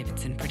Larry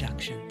Davidson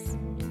Productions.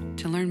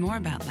 To learn more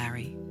about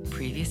Larry,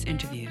 previous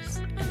interviews,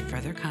 and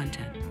further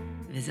content,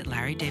 visit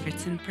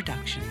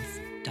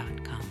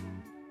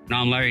LarryDavidsonProductions.com.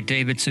 I'm Larry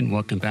Davidson.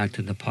 Welcome back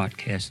to the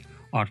podcast,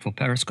 Artful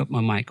Periscope.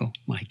 My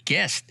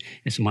guest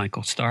is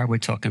Michael Starr. We're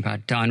talking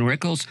about Don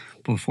Rickles.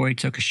 Before he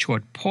took a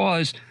short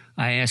pause,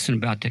 I asked him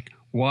about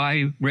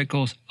why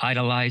Rickles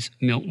idolized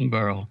Milton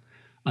Berle,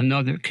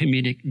 another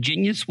comedic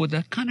genius with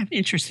a kind of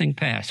interesting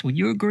past. Would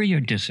you agree or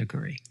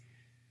disagree?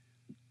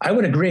 I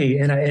would agree.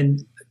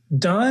 And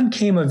Don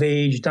came of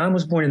age. Don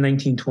was born in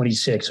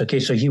 1926. Okay,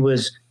 so he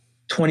was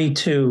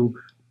 22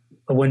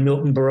 when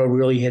Milton Berle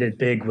really hit it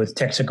big with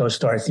Texaco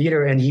Star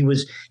Theater. And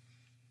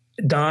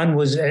Don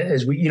was,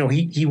 as we,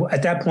 he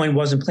at that point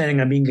wasn't planning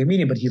on being a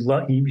comedian, but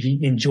he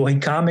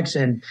enjoyed comics,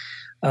 and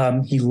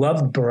he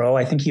loved Berle.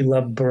 I think he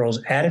loved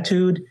Berle's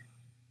attitude.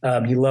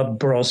 He loved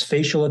Berle's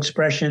facial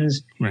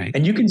expressions, right?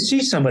 And you can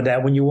see some of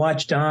that when you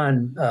watch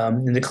Don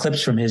in the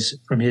clips from his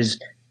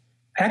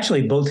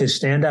actually both his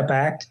stand-up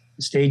act,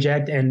 stage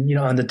act, and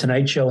on the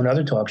Tonight Show and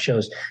other talk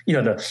shows.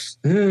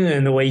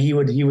 And the way he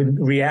would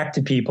react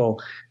to people.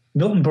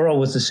 Milton Berle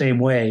was the same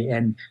way,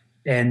 and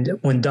And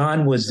when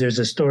Don was, there's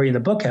a story in the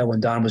book how when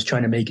Don was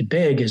trying to make it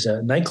big as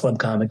a nightclub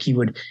comic, he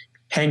would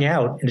hang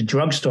out in a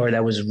drugstore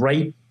that was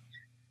right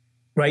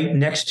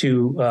next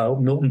to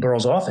Milton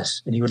Berle's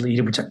office, and he would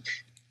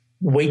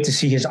wait to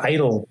see his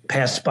idol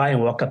pass by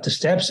and walk up the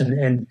steps,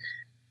 and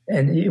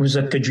it was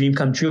like a dream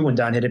come true when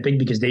Don hit it big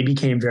because they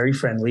became very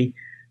friendly.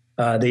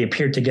 They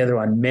appeared together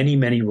on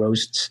many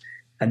roasts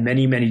and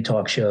many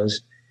talk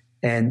shows,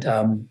 and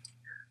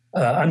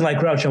unlike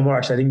Groucho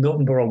Marx, I think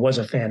Milton Berle was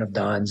a fan of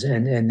Don's,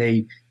 and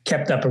they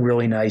kept up a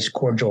really nice,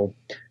 cordial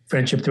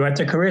friendship throughout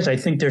their careers. I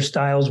think their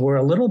styles were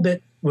a little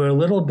bit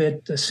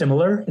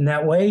similar in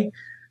that way.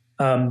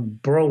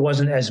 Berle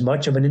wasn't as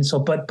much of an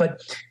insult, but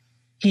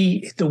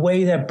the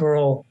way that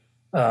Berle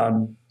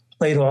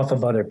played off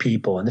of other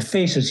people and the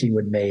faces he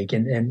would make,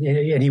 and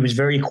he was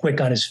very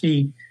quick on his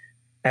feet,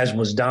 as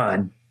was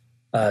Don.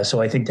 So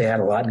I think they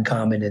had a lot in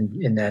common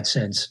in that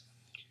sense.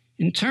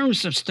 In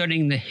terms of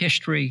studying the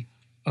history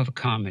of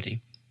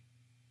comedy,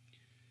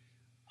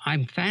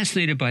 I'm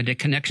fascinated by the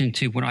connection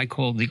to what I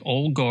call the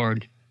old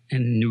guard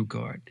and the new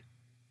guard.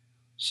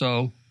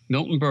 So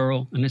Milton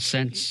Berle, in a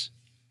sense,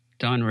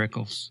 Don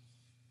Rickles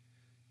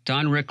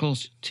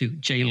to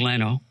Jay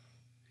Leno,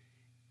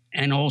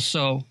 and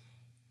also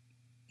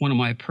one of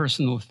my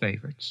personal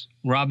favorites,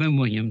 Robin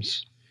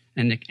Williams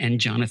and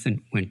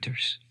Jonathan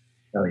Winters.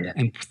 Oh, yeah.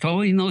 And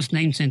throwing those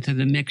names into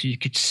the mix, you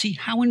could see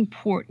how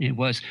important it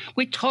was.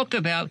 We talk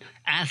about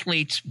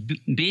athletes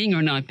being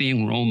or not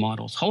being role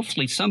models.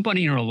 Hopefully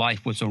somebody in your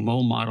life was a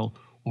role model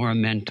or a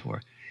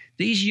mentor.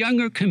 These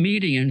younger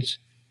comedians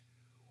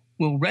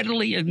will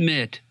readily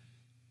admit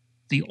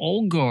the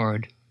old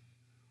guard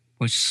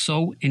was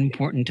so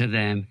important to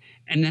them.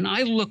 And then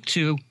I look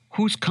to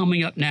who's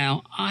coming up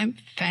now. I'm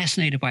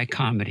fascinated by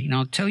comedy. And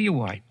I'll tell you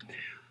why.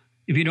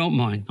 If you don't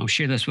mind, I'll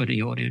share this with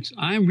the audience.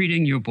 I'm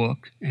reading your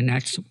book, and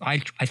I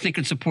think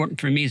it's important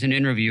for me as an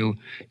interview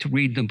to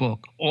read the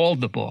book, all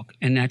the book,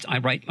 and I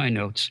write my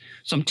notes.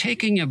 So I'm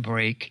taking a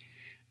break,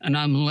 and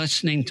I'm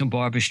listening to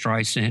Barbra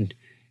Streisand.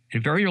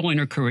 At very early in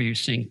her career,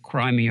 sing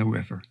Cry Me a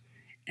River.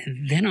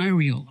 And then I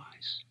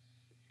realize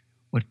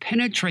what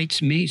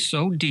penetrates me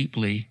so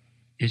deeply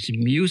is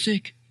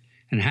music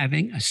and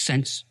having a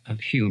sense of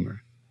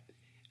humor.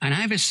 And I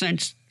have a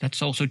sense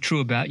that's also true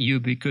about you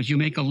because you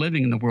make a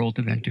living in the world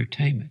of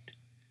entertainment.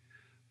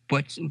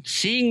 But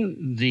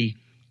seeing the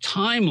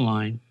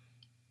timeline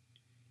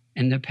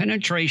and the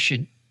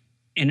penetration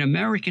in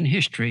American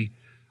history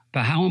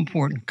about how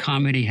important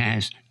comedy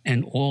has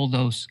and all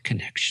those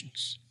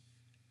connections.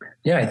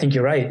 Yeah, I think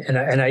you're right. And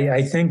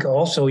I think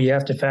also you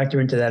have to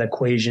factor into that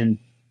equation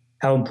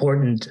how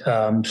important,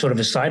 sort of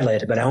a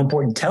sidelight, but how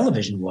important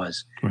television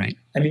was. Right.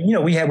 I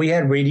mean, we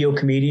had radio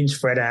comedians,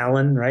 Fred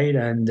Allen, right,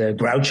 and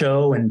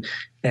Groucho, and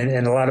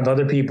a lot of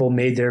other people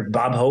made their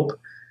Bob Hope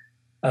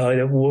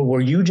were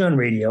huge on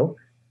radio.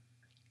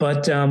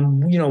 But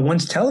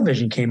once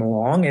television came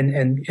along,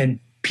 and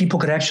people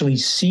could actually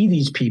see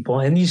these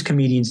people and these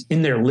comedians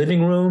in their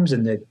living rooms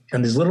and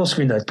on this little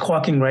screen, they're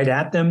talking right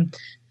at them.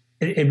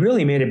 It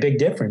really made a big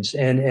difference.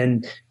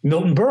 And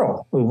Milton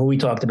Berle, who we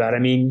talked about, I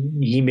mean,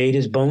 he made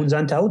his bones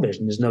on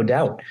television. There's no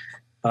doubt.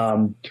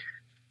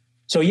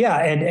 So yeah,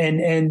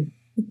 and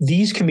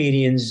these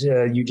comedians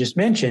you just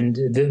mentioned,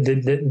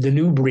 the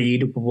new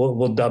breed,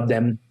 we'll dub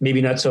them,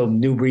 maybe not so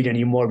new breed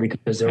anymore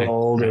because they're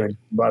all older and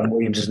Robin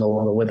Williams is no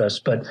longer with us,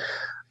 but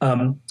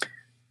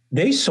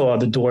they saw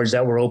the doors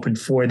that were opened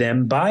for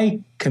them by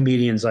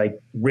comedians like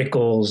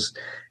Rickles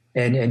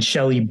and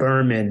Shelley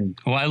Berman.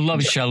 Oh, I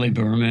love Shelley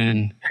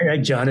Berman.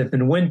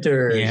 Jonathan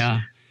Winters.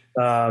 Yeah.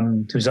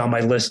 Who's on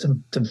my list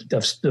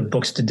of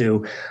books to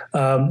do.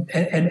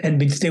 And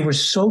because they were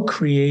so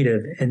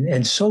creative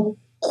and so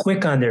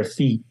quick on their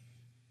feet,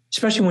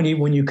 especially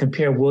when you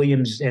compare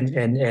Williams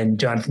and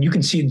Jonathan, you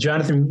can see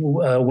Jonathan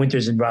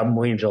Winters and Robin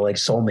Williams are like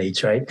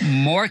soulmates, right?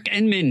 Mork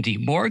and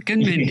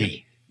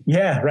Mindy.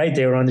 Yeah, right.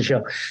 They were on the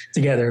show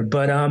together.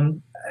 But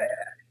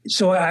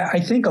so I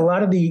think a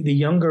lot of the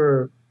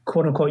younger,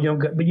 quote unquote,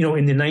 younger,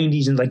 in the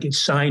 90s, and like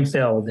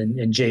Seinfeld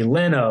and Jay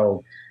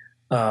Leno,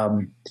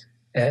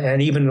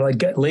 and even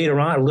like a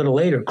little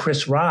later,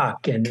 Chris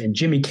Rock and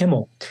Jimmy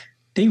Kimmel,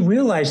 they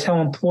realized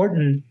how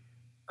important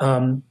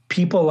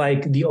people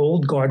like the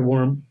old guard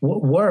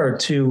were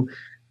to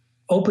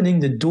opening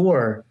the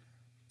door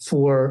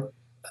for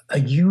a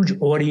huge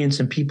audience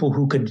and people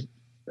who could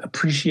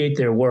appreciate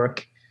their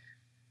work,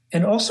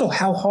 and also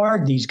how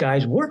hard these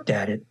guys worked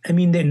at it. I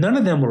mean, none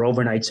of them were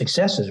overnight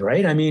successes,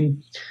 right? I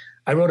mean,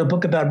 I wrote a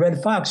book about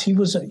Red Fox. He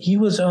was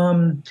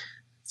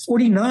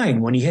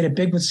 49 when he hit it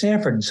big with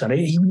Sanford and Son.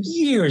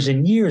 Years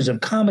and years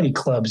of comedy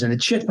clubs and the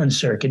Chitlin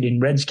circuit in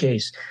Red's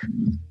case.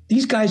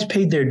 These guys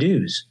paid their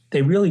dues.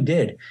 They really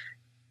did.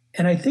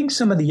 And I think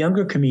some of the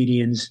younger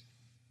comedians,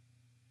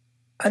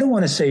 I don't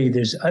want to say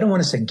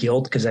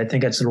guilt, because I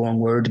think that's the wrong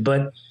word,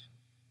 but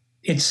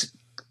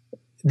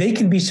they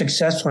can be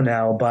successful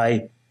now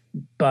by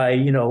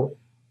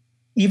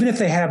even if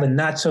they have a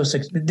not so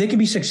they can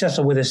be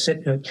successful with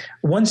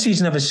one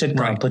season of a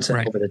sitcom puts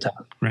them over the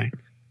top. Right.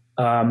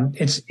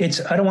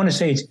 It's I don't want to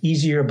say it's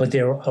easier, but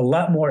there are a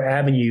lot more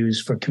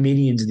avenues for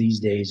comedians these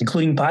days,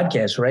 including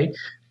podcasts, right?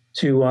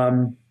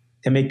 To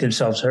make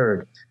themselves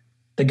heard.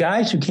 The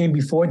guys who came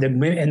before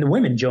them and the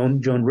women,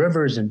 Joan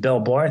Rivers and Belle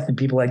Barth and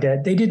people like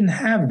that, they didn't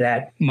have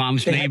that.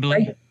 Moms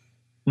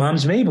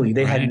Mabley.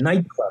 They had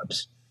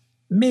nightclubs,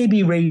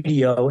 maybe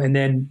radio, and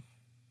then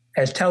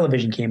as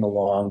television came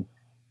along,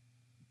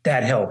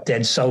 that helped.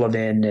 Ed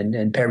Sullivan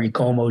and Perry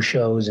Como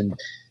shows and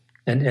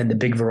the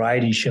big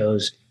variety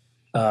shows.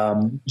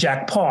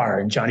 Jack Parr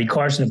and Johnny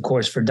Carson, of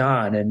course, for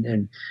Don,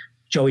 and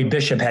Joey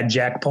Bishop had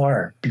Jack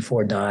Parr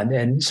before Don,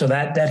 and so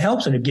that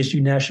helps, and it gives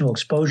you national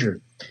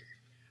exposure.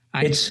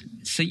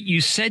 So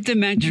you said the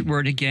magic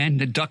word again.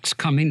 The duck's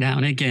coming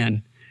down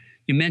again.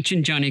 You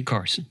mentioned Johnny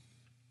Carson.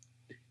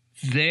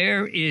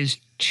 There is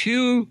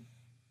 2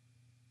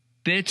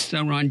 bits that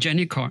are on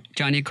Johnny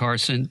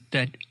Carson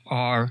that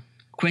are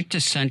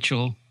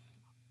quintessential,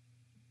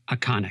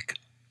 iconic.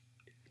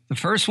 The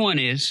first one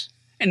is,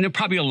 and there are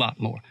probably a lot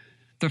more,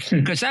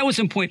 because that was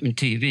appointment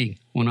TV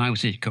when I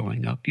was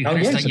growing up. You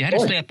had to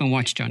stay up and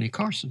watch Johnny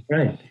Carson.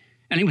 Right.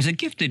 And he was a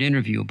gifted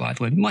interviewer, by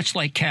the way, much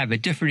like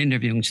Cavett, different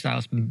interviewing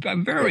styles. A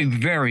very,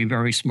 very,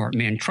 very smart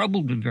man,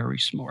 troubled but very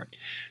smart.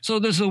 So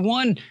there's the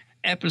one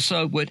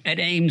episode with Ed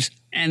Ames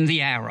and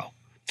the arrow,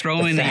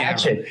 throwing the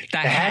hatchet. Arrow. The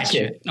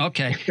hatchet.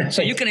 Okay,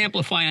 so you can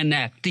amplify on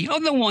that. The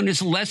other one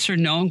is lesser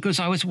known because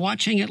I was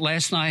watching it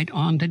last night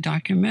on the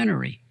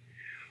documentary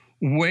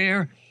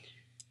where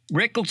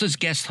Rickles is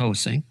guest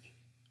hosting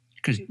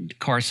because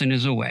Carson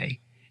is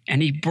away,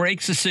 and he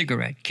breaks a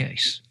cigarette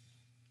case.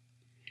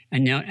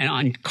 And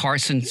on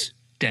Carson's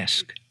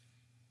desk.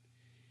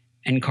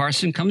 And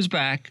Carson comes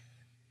back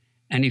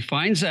and he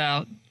finds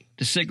out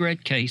the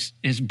cigarette case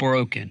is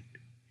broken.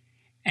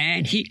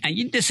 And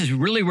this is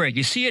really rare.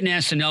 You see it in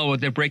SNL where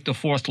they break the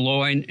fourth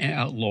wall and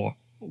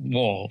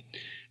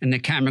the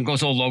camera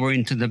goes all over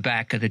into the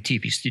back of the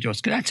TV studios.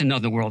 That's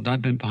another world.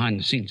 I've been behind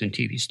the scenes in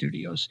TV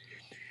studios.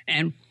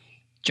 And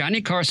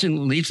Johnny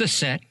Carson leaves the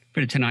set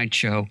for the Tonight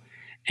Show,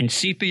 and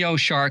CPO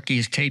Sharkey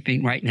is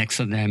taping right next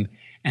to them.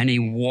 And he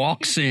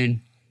walks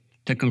in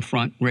to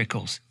confront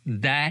Rickles.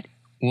 That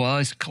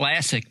was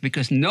classic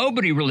because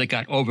nobody really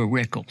got over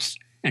Rickles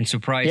and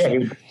surprised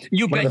him.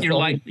 You bet your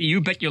life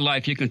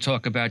you can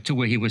talk about to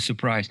where he was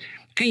surprised.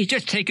 Can you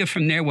just take it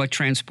from there? What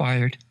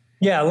transpired?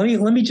 Yeah,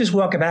 let me just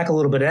walk it back a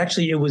little bit.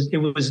 Actually, it was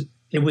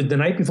the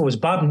night before. It was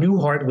Bob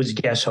Newhart was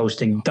guest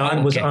hosting.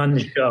 Don was on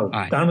the show.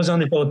 Right. Don was on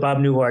the show with Bob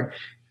Newhart,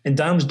 and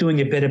Don was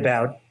doing a bit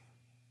about,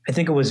 I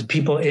think it was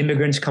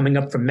immigrants coming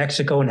up from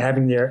Mexico and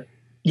having their.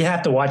 You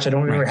have to watch. I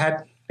don't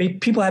remember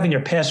people having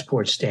their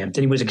passports stamped,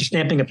 and he was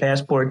stamping a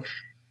passport,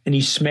 and he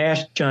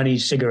smashed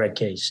Johnny's cigarette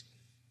case.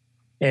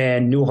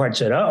 And Newhart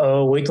said,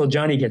 "Uh-oh, wait till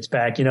Johnny gets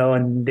back,"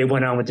 and they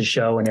went on with the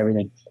show and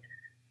everything.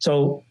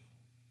 So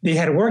they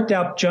had worked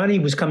out. Johnny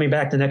was coming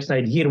back the next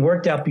night. He had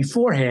worked out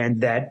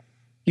beforehand that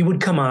he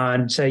would come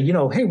on, say,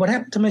 "Hey, what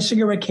happened to my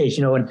cigarette case?"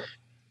 And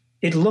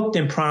it looked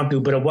impromptu,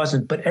 but it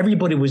wasn't. But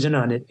everybody was in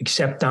on it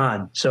except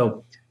Don.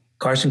 So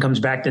Carson comes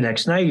back the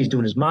next night. He's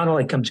doing his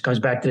monologue. Comes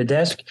back to the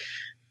desk.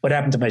 What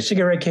happened to my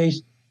cigarette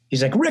case?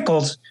 He's like,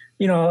 Rickles,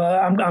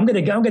 I'm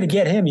gonna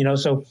get him.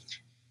 So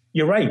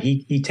you're right.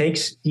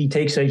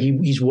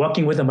 He's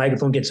walking with a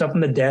microphone, gets up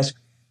from the desk,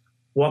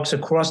 walks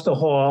across the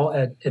hall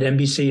at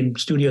NBC and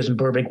studios in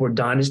Burbank where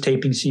Don is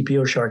taping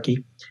CPO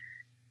Sharkey.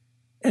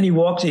 And he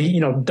walks, they're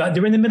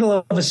in the middle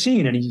of a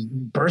scene, and he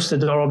bursts the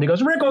door open. He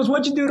goes, Rickles,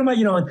 what'd you do to my,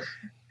 and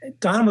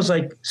Don was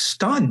like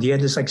stunned. He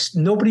had this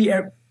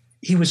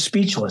he was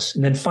speechless.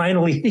 And then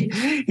finally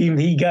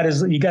he got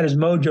his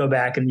mojo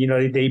back, and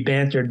they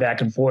bantered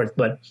back and forth.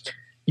 But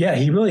yeah,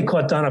 he really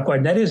caught Don off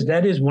guard. That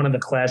is one of the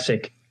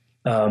classic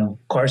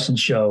Carson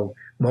show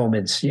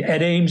moments.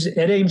 Ed Ames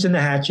in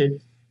the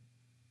hatchet,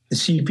 the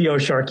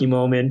CPO Sharkey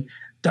moment.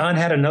 Don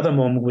had another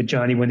moment with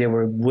Johnny when they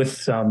were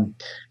with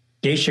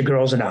geisha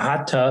girls in a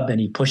hot tub,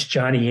 and he pushed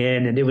Johnny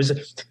in, and it was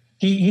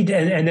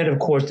and then of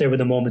course there were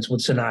the moments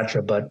with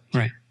Sinatra, but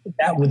right.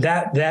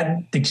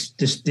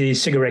 The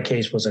cigarette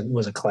case was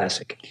a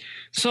classic.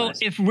 So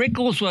if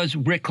Rickles was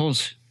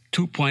Rickles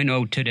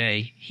 2.0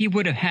 today, he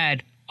would have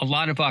had a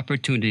lot of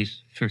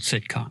opportunities for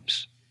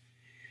sitcoms.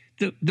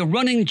 The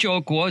running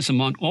joke was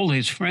among all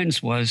his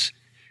friends was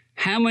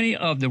how many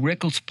of the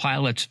Rickles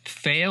pilots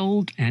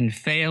failed and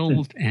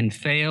failed and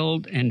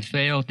failed and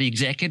failed. The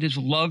executives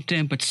loved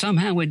him, but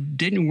somehow it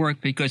didn't work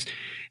because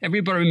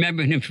everybody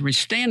remembered him for his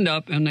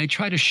stand-up, and they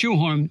tried to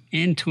shoehorn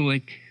into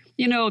it.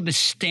 The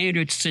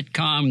standard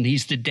sitcom,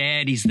 he's the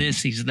dad, he's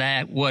this, he's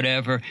that,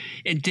 whatever.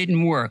 It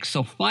didn't work.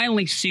 So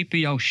finally,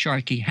 CPO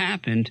Sharkey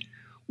happened.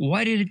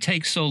 Why did it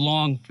take so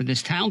long for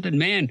this talented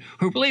man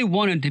who really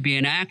wanted to be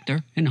an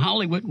actor in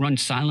Hollywood, Run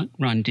Silent,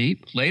 Run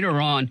Deep, later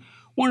on,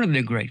 one of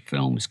the great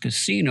films,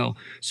 Casino.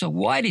 So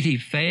why did he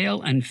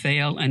fail and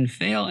fail and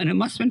fail? And it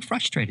must have been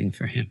frustrating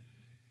for him.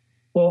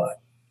 Well,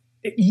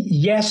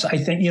 yes, I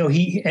think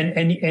he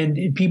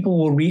and people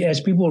will read,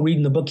 as people were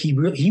reading the book. He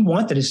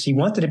wanted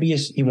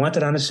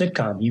on a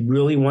sitcom. He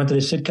really wanted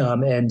a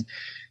sitcom, and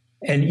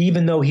And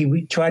even though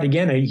he tried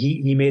again,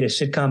 he made a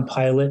sitcom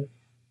pilot.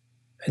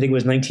 I think it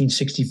was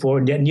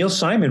 1964. Neil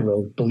Simon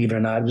wrote, believe it or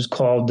not. It was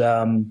called,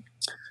 I'm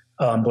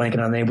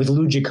blanking on the name, with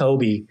Lou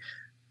Jacoby.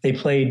 They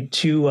played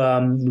two,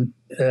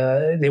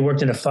 they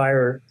worked in a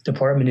fire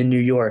department in New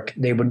York.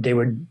 They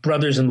were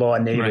brothers-in-law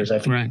and neighbors.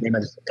 Right, I forget the name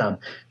of the sitcom.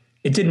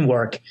 It didn't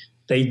work.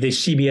 They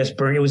CBS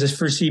burned, it was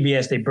for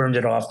CBS. They burned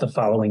it off the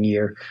following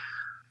year.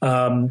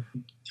 And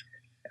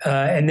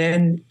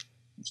then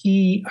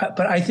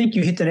but I think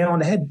you hit the nail on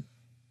the head.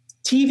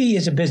 TV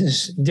is a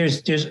business.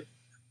 There's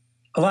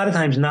a lot of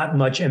times not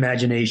much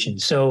imagination.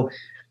 So,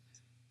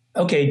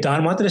 okay,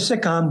 Don wanted a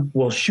sitcom.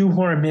 We'll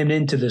shoehorn him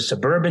into the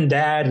suburban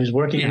dad who's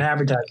working in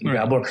advertising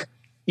job. Or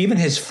even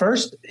his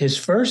first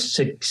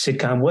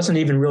sitcom wasn't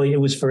even really, it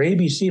was for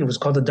ABC. And it was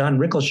called The Don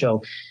Rickles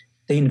Show.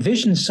 They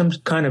envisioned some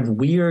kind of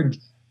weird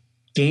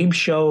game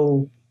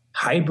show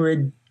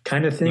hybrid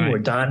kind of thing where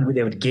Don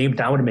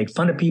would make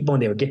fun of people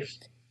and they would get,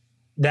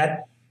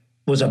 that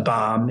was a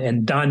bomb,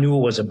 and Don knew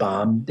it was a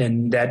bomb,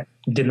 and that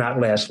did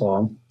not last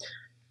long.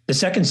 The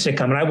second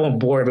sitcom, and I won't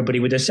bore everybody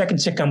with, the second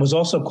sitcom was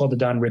also called The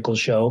Don Rickles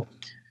Show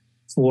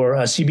for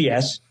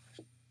CBS.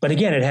 But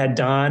again, it had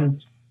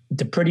Don,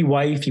 the pretty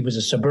wife. He was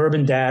a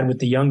suburban dad with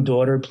the young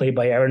daughter played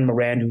by Erin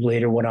Moran, who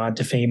later went on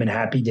to fame in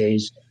Happy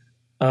Days.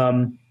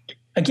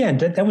 Again,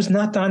 that was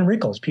not Don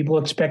Rickles. People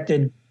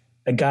expected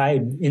a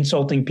guy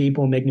insulting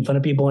people and making fun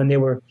of people. And they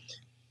were,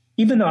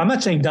 even though I'm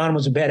not saying Don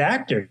was a bad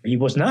actor, he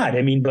was not.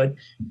 I mean, but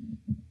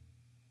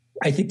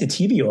I think the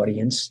TV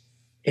audience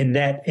in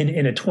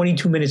a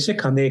 22-minute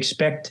sitcom, they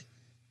expected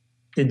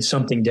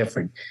something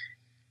different.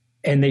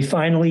 And they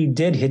finally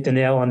did hit the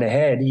nail on the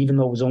head, even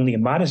though it was only a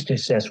modest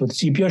success with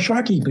CPO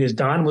Sharkey, because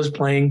Don was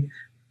playing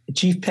the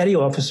chief petty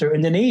officer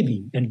in the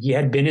Navy, and he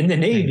had been in the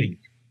Navy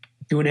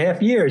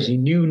 2.5 years. He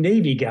knew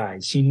Navy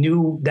guys. He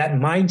knew that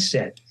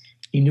mindset.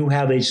 He knew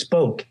how they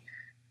spoke.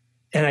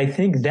 And I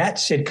think that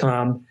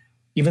sitcom,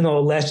 even though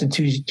it lasted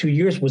two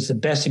years, was the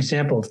best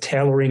example of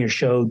tailoring a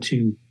show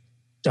to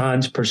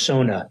Don's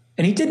persona.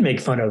 And he did make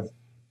fun of,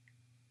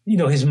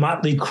 his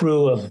motley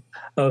crew of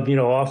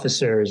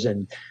officers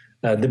and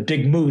the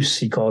Big Moose,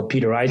 he called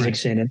Peter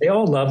Isaacson. And they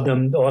all loved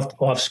him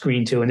off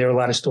screen too. And there were a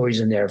lot of stories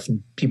in there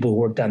from people who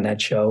worked on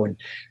that show.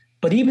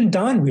 But even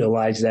Don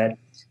realized that.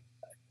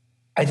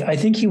 I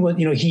think he was,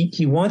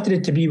 he wanted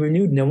it to be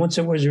renewed. And then once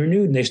it was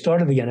renewed and they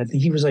started again, I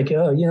think he was like,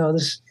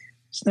 this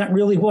it's not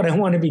really what I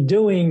want to be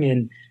doing.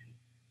 And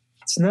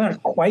it's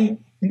not quite,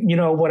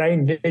 what I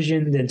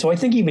envisioned. And so I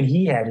think even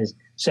he had his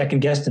second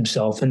guessed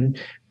himself. And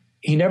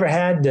he never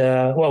had,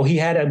 he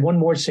had one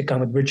more sitcom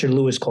with Richard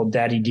Lewis called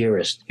Daddy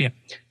Dearest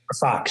for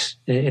Fox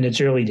in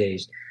its early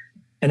days.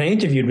 And I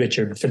interviewed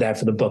Richard for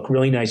the book.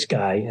 Really nice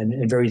guy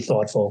and very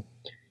thoughtful.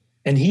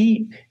 And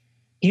he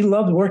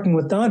loved working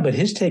with Don, but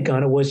his take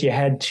on it was you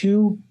had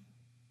two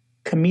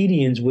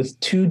comedians with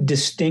two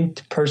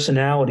distinct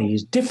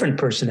personalities, different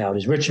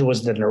personalities. Richard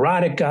was the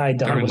neurotic guy.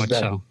 Don was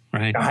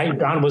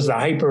the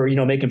hyper,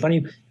 making fun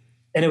of you.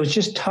 And it was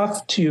just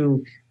tough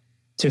to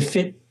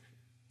fit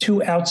two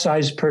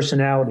outsized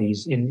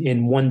personalities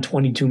in one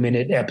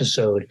 22-minute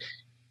episode.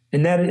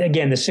 And that,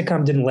 again, the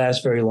sitcom didn't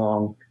last very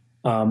long.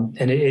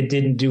 And it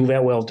didn't do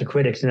that well to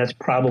critics. And that's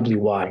probably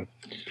why.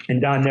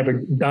 And Don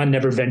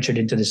never ventured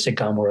into the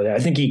sitcom world. I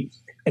think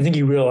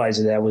he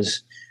realized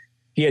that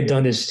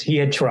he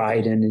had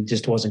tried and it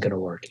just wasn't going to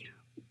work.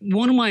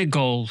 One of my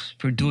goals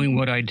for doing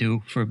what I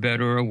do, for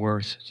better or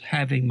worse, is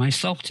having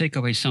myself take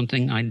away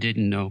something I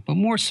didn't know, but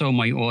more so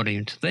my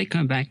audience. They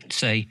come back and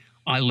say,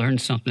 I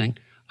learned something.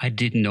 I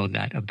didn't know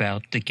that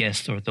about the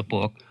guest or the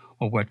book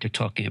or what they're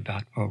talking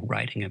about or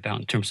writing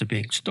about in terms of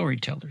being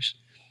storytellers.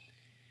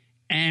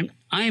 And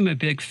I am a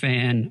big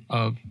fan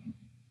of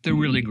the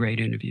really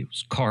great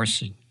interviews.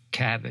 Carson,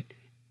 Cavett,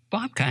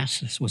 Bob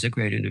Costas was a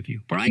great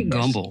interview. Brian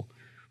Gumbel,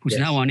 who's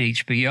now on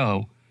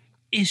HBO,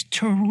 is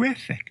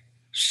terrific.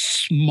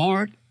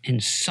 Smart,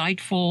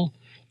 insightful,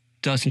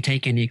 doesn't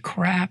take any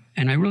crap,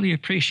 and I really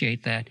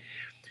appreciate that.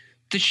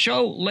 The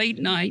show Late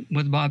Night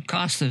with Bob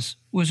Costas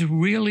was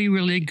really,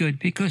 really good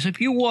because if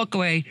you walk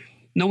away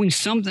knowing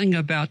something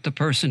about the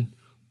person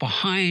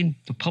behind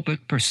the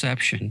public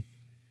perception,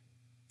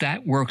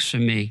 that works for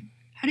me.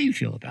 How do you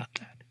feel about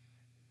that?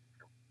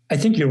 I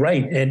think you're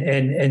right.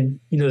 And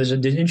there's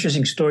an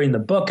interesting story in the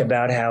book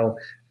about how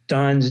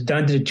Don did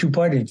a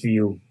 2-part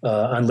interview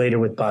on Later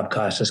with Bob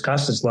Costas.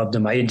 Costas loved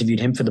him. I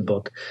interviewed him for the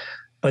book.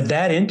 But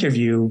that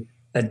interview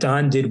that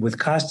Don did with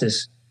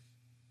Costas,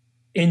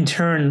 in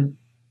turn,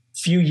 a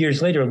few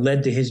years later,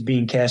 led to his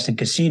being cast in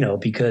Casino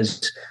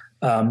because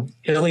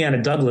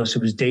Ileana Douglas,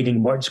 who was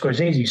dating Martin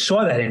Scorsese,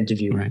 saw that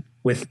interview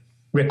with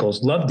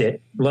Rickles, loved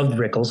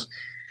Rickles.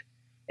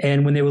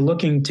 And when they were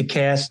looking to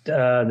cast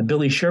the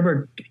Billy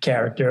Sherbert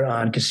character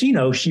on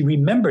Casino, she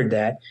remembered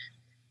that.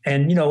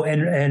 And,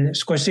 and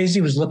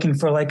Scorsese was looking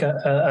for like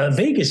a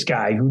Vegas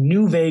guy who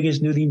knew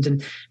Vegas, knew the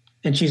internet.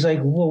 And she's like,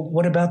 well,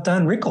 what about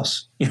Don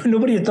Rickles?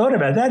 Nobody had thought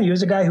about that. He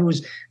was a guy who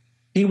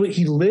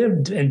he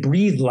lived and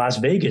breathed Las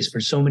Vegas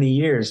for so many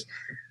years.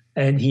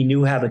 And he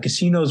knew how the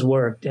casinos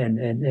worked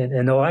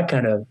and all that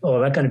kind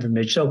of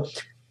image. So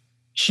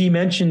she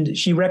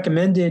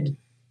recommended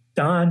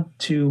Don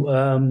to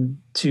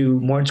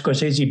Martin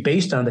Scorsese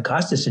based on the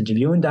Costas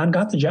interview, and Don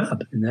got the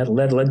job, and that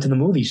led to the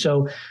movie.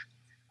 So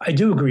I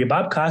do agree.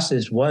 Bob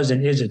Costas was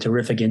and is a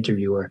terrific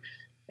interviewer,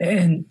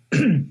 and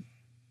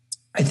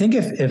I think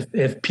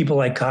if people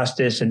like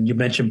Costas, and you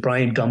mentioned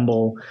Brian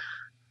Gumbel,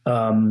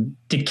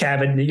 Dick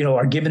Cavett,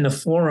 are given the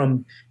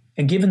forum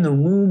and given the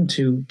room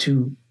to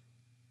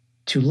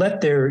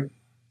let their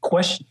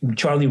question,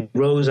 Charlie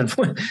Rose,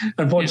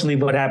 unfortunately,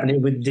 what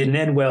happened, it didn't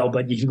end well,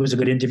 but he was a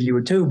good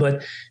interviewer too.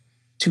 But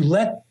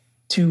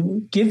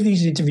to give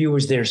these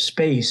interviewers their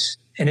space,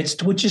 and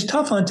which is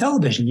tough on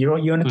television. You're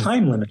on a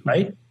time limit,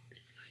 right?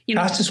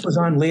 Costas was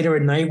on later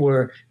at night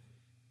where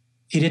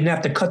he didn't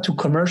have to cut to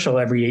commercial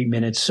every 8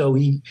 minutes. So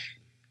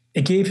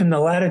it gave him the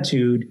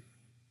latitude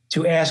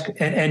to ask,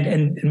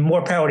 and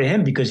more power to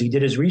him because he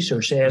did his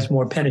research, to ask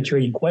more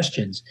penetrating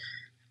questions.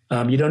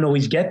 You don't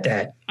always get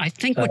that. I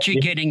think what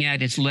you're getting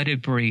at is let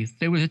it breathe.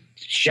 There was a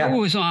show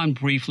was on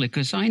briefly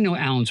because I know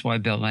Alan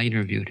Zweibel. I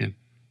interviewed him,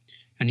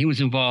 and he was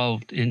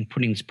involved in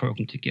putting this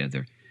program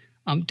together.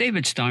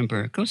 David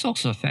Steinberg, who's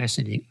also a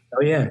fascinating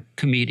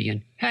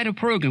comedian, had a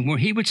program where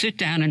he would sit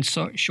down in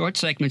short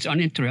segments,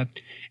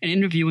 uninterrupted, and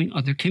interviewing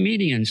other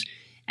comedians.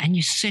 And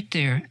you sit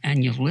there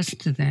and you listen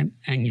to them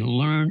and you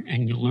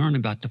learn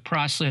about the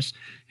process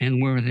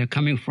and where they're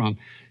coming from.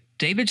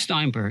 David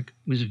Steinberg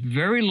was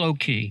very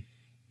low-key,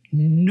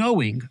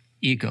 knowing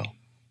ego.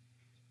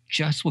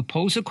 Just would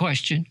pose a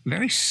question,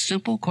 very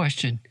simple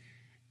question,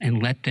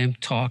 and let them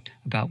talk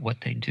about what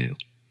they do.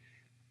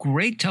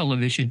 Great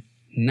television.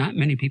 Not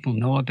many people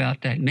know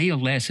about that. It may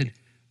have lasted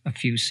a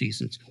few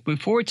seasons.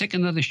 Before we take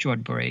another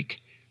short break,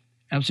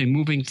 as we're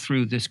moving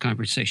through this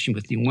conversation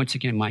with you, once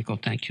again, Michael,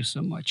 thank you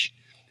so much.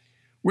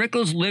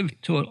 Rickles lived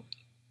to a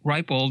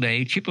ripe old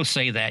age. People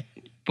say that,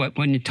 but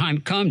when the time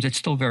comes, it's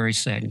still very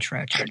sad and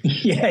tragic.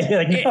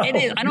 It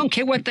is. I don't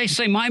care what they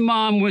say. My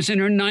mom was in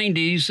her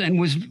 90s and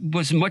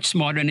was much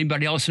smarter than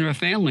anybody else in her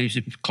family.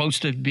 She was close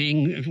to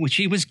being, which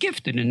she was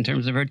gifted in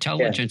terms of her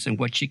intelligence and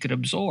what she could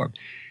absorb.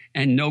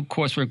 And no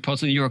coursework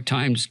post in the New York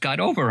Times got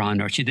over on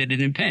her. She did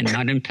it in pen,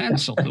 not in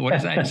pencil. What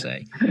does that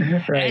say?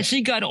 Right. As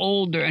he got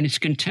older and his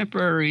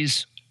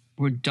contemporaries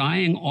were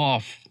dying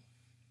off,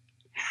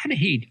 how did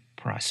he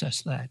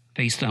process that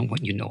based on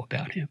what you know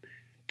about him?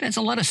 There's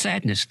a lot of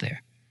sadness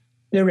there.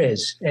 There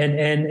is,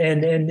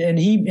 and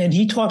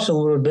he talks a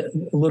little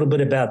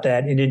bit about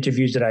that in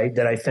interviews that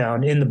I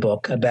found in the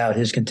book about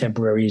his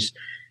contemporaries.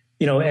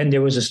 And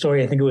there was a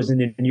story, I think it was in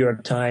the New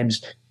York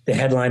Times. The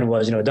headline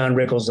was, Don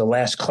Rickles, the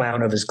last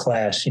clown of his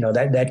class,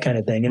 that kind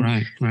of thing.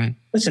 And right.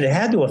 Listen, it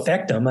had to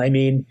affect him. I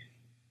mean,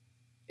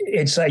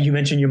 it's like you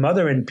mentioned your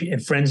mother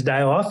and friends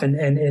die off and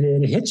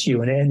it hits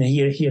you. And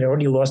he had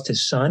already lost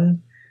his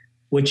son,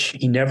 which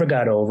he never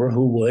got over.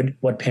 Who would?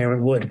 What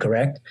parent would,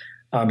 correct?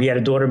 He had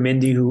a daughter,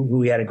 Mindy,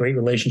 who he had a great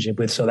relationship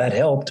with, so that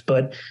helped.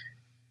 But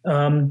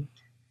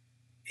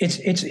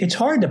it's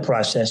hard to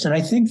process. And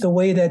I think the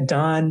way that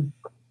Don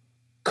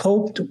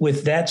coped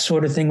with that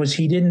sort of thing was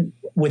he didn't,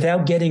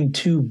 without getting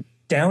too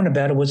down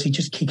about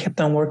it, he kept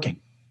on working.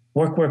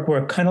 Work,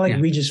 kind of like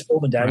Regis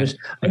Philbin.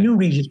 I knew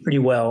Regis pretty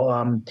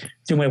well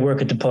through my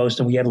work at the Post,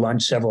 and we had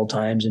lunch several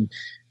times, and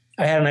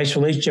I had a nice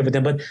relationship with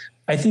him. But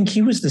I think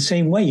he was the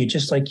same way. You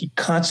just like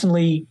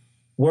constantly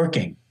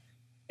working,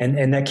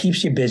 and that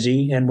keeps you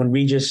busy. And when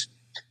Regis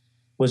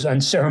was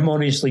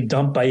unceremoniously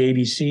dumped by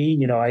ABC,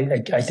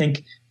 I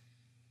think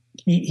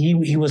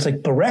he was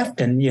like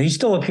bereft, and he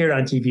still appeared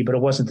on TV, but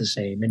it wasn't the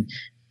same. And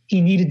he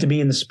needed to be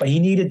in the spot. He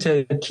needed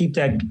to keep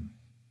that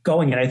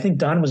going. And I think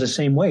Don was the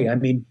same way. I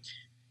mean,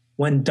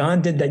 when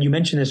Don did that, you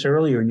mentioned this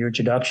earlier in your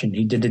introduction,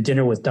 he did the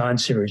Dinner with Don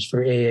series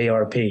for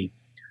AARP.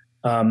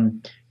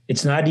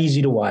 It's not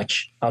easy to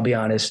watch, I'll be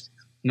honest.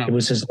 No. It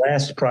was his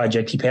last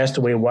project. He passed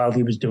away while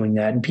he was doing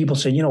that. And people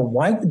say,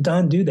 why would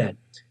Don do that?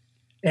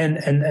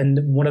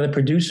 And one of the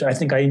producers, I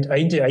think I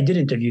did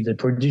interview the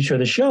producer of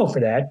the show for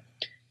that.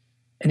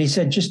 And he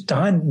said just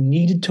Don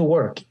needed to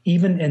work,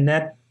 even in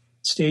that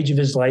stage of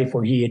his life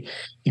where he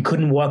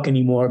couldn't walk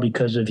anymore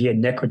because he had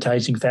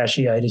necrotizing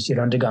fasciitis. He had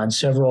undergone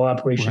several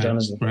operations on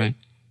his leg. Right.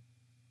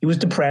 He was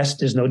depressed.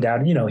 There's no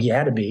doubt. He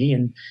had to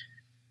be,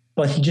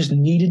 but he just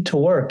needed to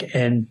work.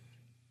 And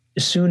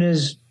as soon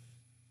as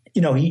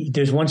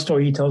there's one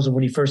story he tells of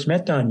when he first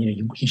met Don.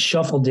 He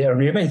shuffled there.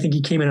 I think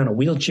he came in on a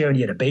wheelchair and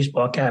he had a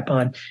baseball cap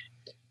on.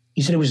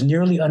 He said it was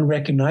nearly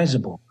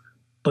unrecognizable.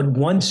 But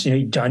once,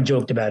 Don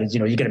joked about it.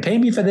 You're going to pay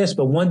me for this.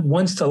 But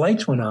once the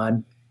lights went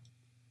on,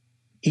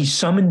 he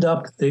summoned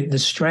up the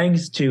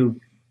strength to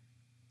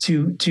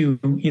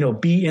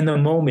be in the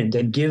moment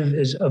and give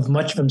as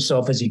much of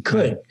himself as he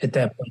could at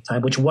that point in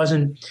time, which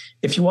wasn't,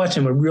 if you watch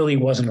him, it really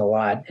wasn't a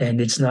lot. And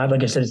it's not,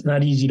 like I said, it's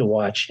not easy to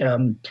watch.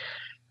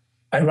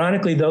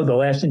 Ironically, though, the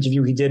last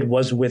interview he did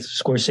was with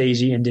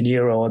Scorsese and De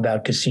Niro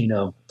about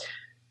Casino,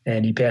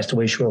 and he passed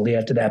away shortly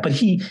after that. But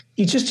he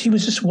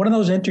was just one of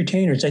those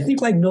entertainers, I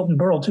think like Milton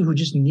Berle, too, who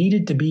just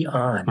needed to be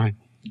on.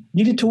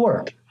 needed to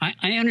work.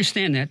 I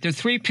understand that. There are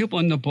 3 people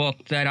in the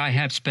book that I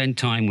have spent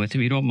time with,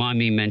 if you don't mind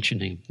me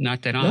mentioning.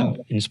 Not that I'm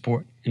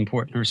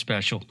important or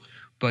special,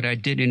 but I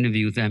did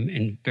interview them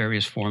in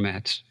various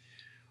formats.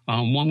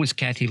 One was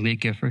Kathy Lee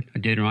Gifford. I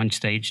did her on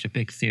stage, the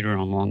big theater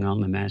on Long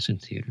Island, the Madison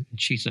Theater.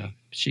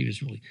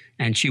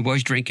 And she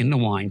was drinking the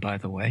wine, by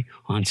the way,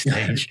 on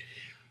stage.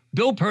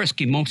 Bill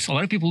Persky, a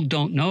lot of people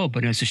don't know,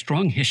 but has a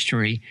strong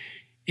history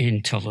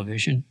in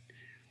television.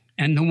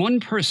 And the one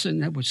person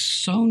that was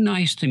so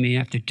nice to me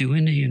after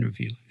doing the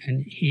interview,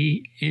 and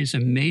he is a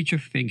major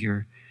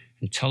figure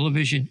in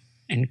television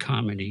and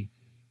comedy,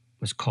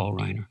 was Carl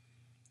Reiner.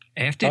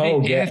 After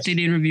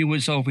the interview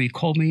was over, he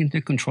called me into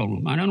the control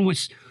room. I don't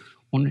want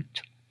to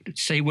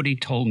say what he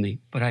told me,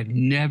 but I've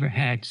never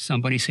had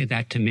somebody say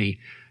that to me.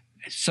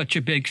 Such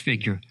a big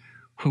figure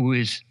who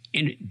has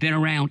been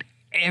around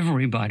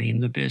everybody in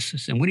the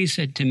business. And what he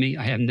said to me,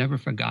 I have never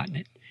forgotten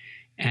it.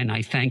 And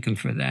I thank him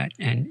for that.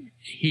 And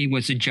he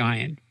was a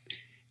giant.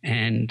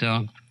 And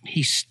when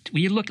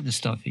you look at the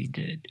stuff he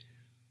did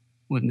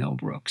with Mel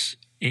Brooks,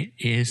 it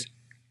is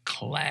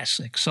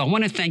classic. So I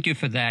want to thank you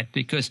for that,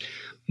 because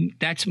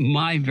that's in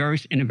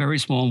a very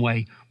small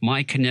way,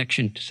 my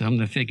connection to some of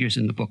the figures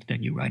in the book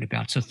that you write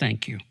about. So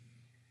thank you.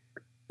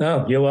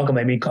 No, you're welcome.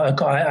 I mean,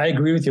 I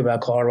agree with you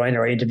about Carl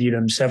Reiner. I interviewed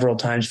him several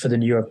times for the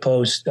New York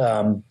Post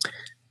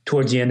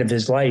towards the end of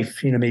his life,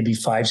 maybe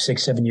 5,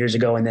 6, 7 years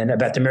ago. And then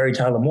about the Mary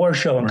Tyler Moore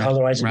Show and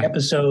colorizing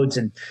episodes,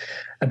 and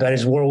about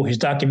his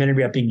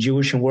documentary about being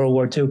Jewish in World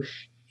War II.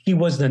 He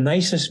was the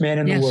nicest man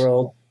in the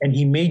world, and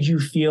he made you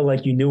feel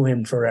like you knew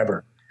him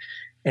forever.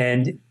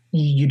 And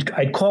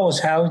I'd call his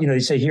house,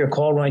 he'd say, here,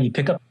 call Ryan. He'd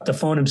pick up the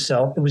phone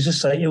himself. It was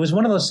just like, it was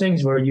one of those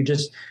things where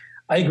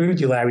I agree with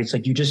you, Larry. It's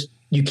like you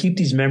keep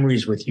these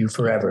memories with you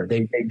forever.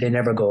 They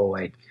never go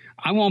away.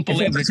 I won't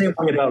believe the same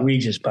way about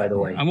Regis, by the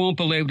way. I won't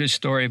believe this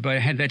story, but I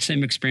had that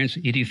same experience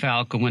with Edie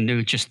Falco when they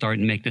were just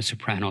starting to make The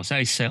Sopranos.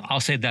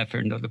 I'll say that for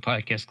another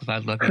podcast, because I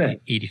love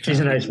Edie Falco. She's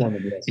a nice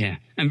woman, yes. Yeah,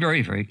 and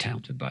very, very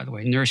talented, by the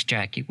way. Nurse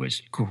Jackie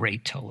was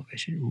great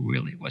television. It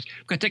really was.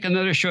 We're going to take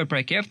another short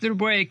break. After the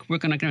break, we're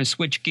going to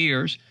switch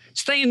gears,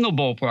 stay in the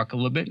ballpark a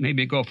little bit,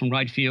 maybe go from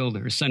right field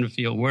or center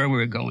field, where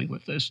we're going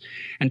with this,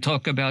 and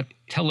talk about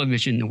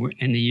television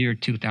in the year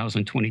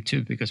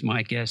 2022, because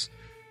my guest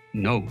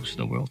knows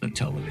the world of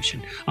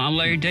television. I'm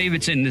Larry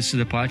Davidson. This is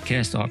the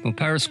podcast Artful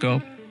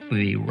Periscope.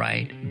 We'll be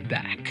right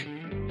back.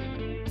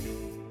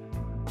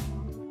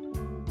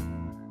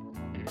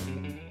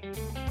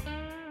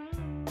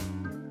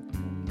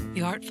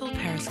 The Artful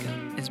Periscope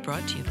is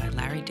brought to you by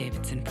Larry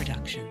Davidson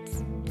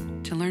Productions.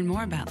 To learn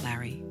more about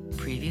Larry,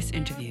 previous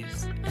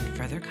interviews, and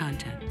further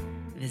content,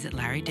 visit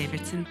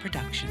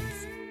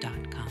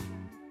LarryDavidsonProductions.com.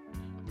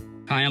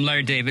 Hi, I'm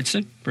Larry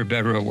Davidson, for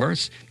better or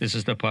worse. This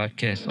is the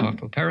podcast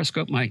Artful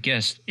Periscope. My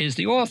guest is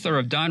the author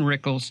of Don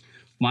Rickles'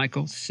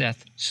 Michael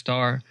Seth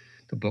Starr.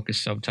 The book is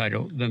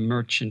subtitled The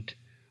Merchant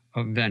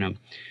of Venom.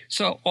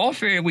 So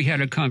off air, we had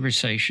a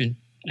conversation,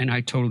 and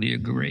I totally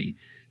agree,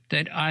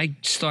 that I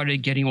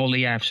started getting all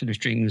the apps for the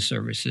streaming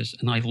services,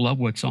 and I love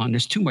what's on.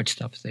 There's too much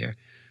stuff there.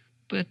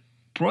 But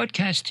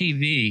broadcast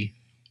TV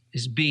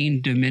is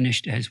being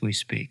diminished as we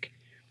speak.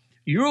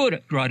 You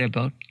wrote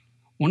about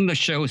one of the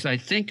shows I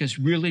think is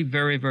really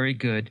very, very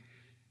good,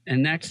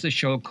 and that's the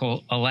show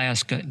called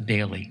Alaska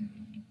Daily.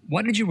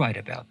 What did you write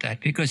about that?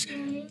 Because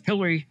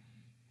Hillary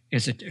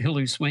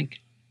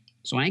Swank,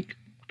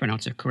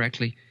 pronounce it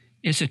correctly,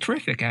 is a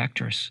terrific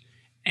actress,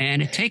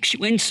 and it takes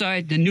you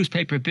inside the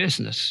newspaper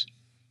business,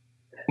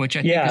 which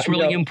I think is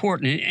really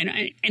important.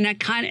 And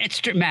that it's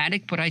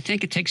dramatic, but I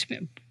think it takes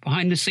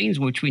behind the scenes,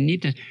 which we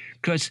need to,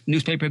 because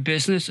newspaper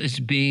business is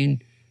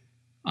being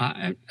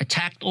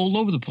attacked all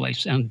over the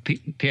place. And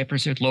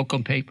papers,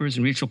 local papers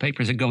and regional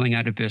papers are going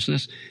out of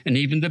business. And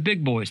even the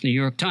big boys, New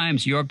York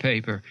Times, your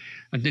paper,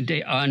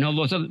 and all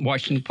those other,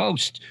 Washington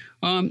Post.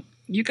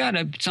 You got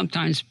to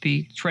sometimes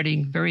be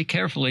treading very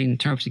carefully in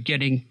terms of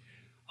getting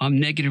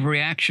negative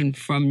reaction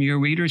from your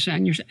readers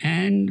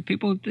and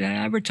people that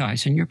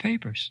advertise in your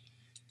papers.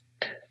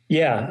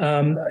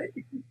 Yeah.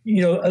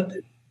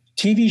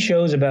 TV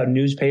shows about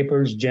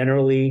newspapers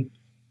generally,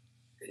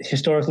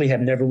 historically,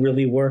 have never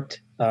really worked.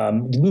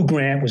 Lou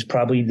Grant was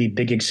probably the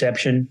big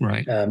exception.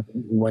 Right. He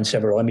won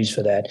several Emmys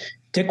for that.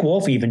 Dick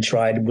Wolf even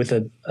tried with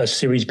a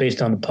series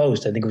based on the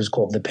Post. I think it was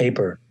called The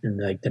Paper in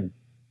like the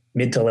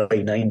mid to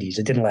late 90s.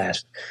 It didn't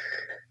last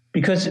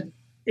because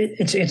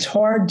it's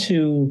hard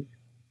to.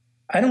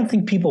 I don't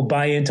think people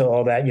buy into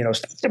all that,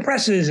 stop the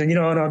presses and,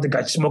 the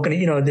guy smoking,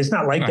 it's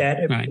not like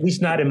that, right. At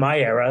least not in my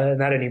era,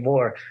 not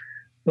anymore.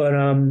 But,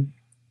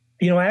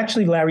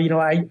 actually, Larry,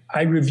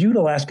 I reviewed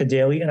Alaska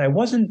Daily and I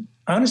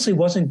honestly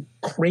wasn't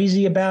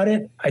crazy about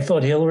it. I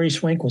thought Hillary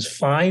Swank was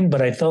fine,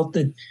 but I felt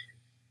that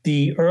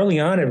early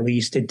on, at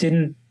least, it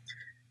didn't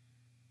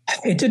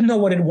know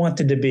what it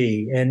wanted to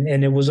be. And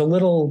it was a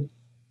little,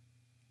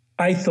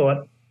 I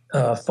thought,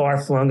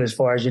 far-flung as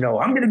far as, I'm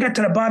going to get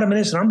to the bottom of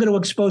this and I'm going to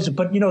expose it.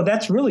 But,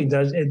 that's really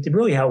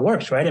how it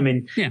works, right? I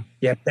mean, you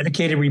have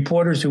dedicated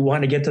reporters who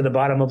want to get to the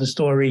bottom of a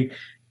story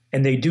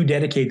and they do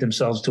dedicate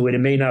themselves to it. It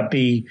may not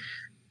be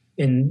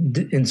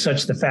in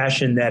such the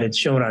fashion that it's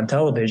shown on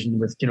television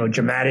with,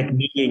 dramatic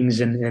meetings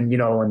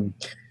and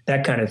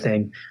that kind of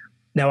thing.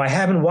 Now, I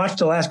haven't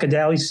watched Alaska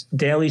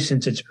Daily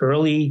since its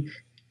early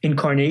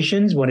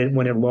incarnations when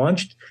it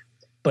launched,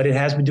 but it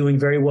has been doing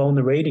very well in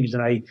the ratings.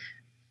 And I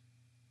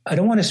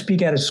don't want to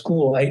speak out of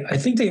school. I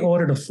think they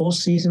ordered a full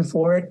season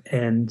for it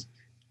and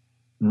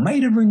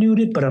might have renewed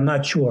it, but I'm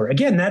not sure.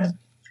 Again,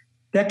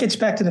 that gets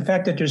back to the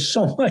fact that there's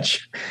so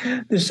much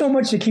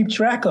to keep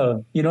track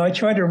of. I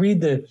try to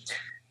read the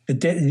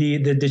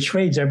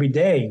trades every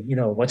day.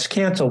 What's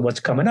canceled,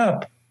 what's coming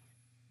up,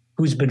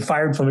 who's been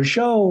fired from a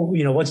show,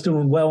 what's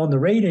doing well in the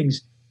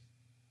ratings.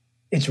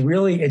 It's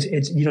really,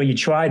 you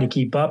try to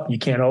keep up. You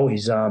can't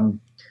always.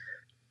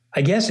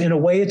 I guess in a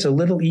way it's a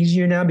little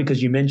easier now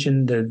because you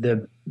mentioned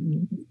the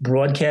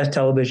broadcast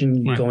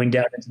television going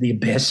down into the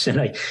abyss, and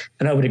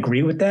I would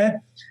agree with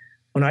that.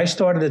 When I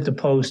started at the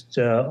Post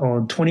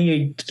on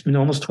 28, it's been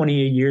almost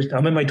 28 years.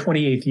 I'm in my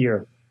 28th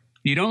year.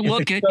 You don't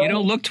look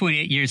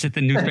 28 years at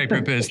the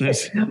newspaper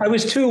business. I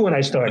was 2 when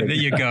I started. There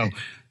you go.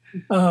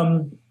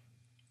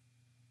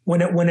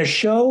 When a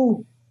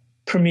show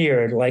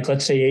premiered, like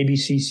let's say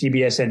ABC,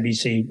 CBS,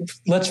 NBC,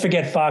 let's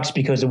forget Fox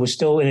because it was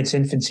still in its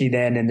infancy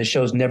then and the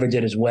shows never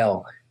did as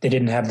well. They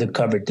didn't have the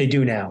coverage. They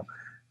do now.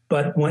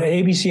 But when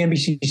ABC,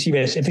 NBC,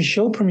 CBS, if a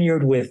show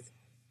premiered with,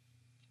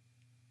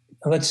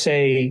 let's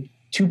say,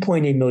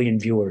 2.8 million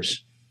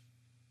viewers,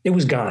 it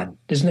was gone.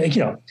 There's no,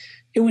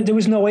 there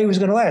was no way it was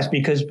going to last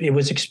because it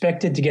was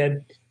expected to get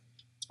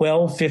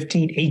 12,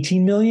 15,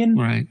 18 million.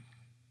 Right.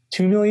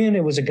 2 million,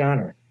 it was a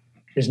goner.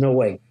 There's no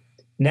way.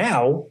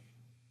 Now,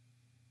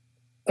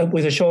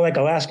 with a show like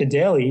Alaska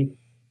Daily,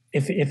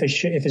 if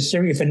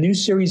a new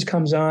series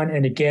comes on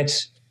and it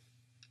gets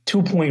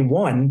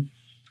 2.1,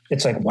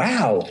 it's like,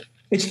 wow,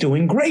 it's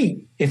doing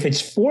great. If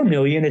it's 4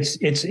 million,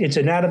 it's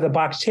an out of the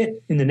box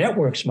hit in the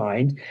network's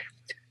mind.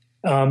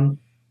 But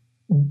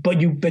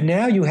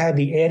now you have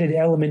the added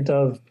element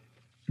of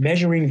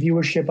measuring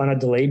viewership on a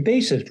delayed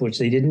basis, which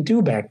they didn't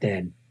do back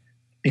then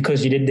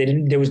because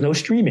there was no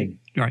streaming.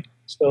 Right.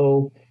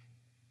 So,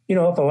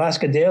 if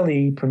Alaska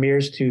Daily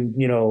premieres to,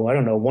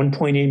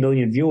 1.8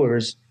 million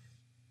viewers,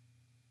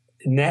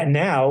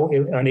 now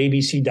on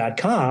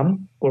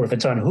ABC.com, or if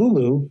it's on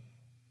Hulu,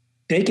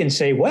 they can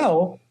say,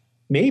 well,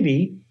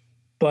 maybe,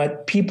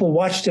 but people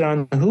watched it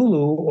on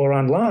Hulu or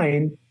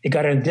online. It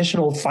got an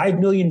additional 5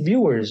 million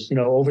viewers,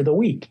 over the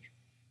week.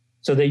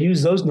 So they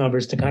use those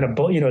numbers to kind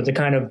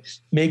of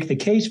make the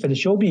case for the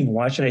show being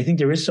watched. And I think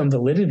there is some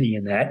validity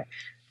in that.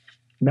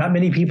 Not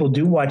many people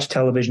do watch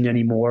television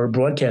anymore,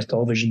 broadcast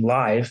television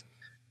live.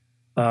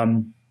 I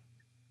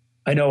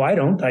know I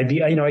don't. I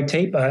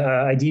tape,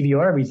 I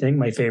DVR everything,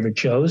 my favorite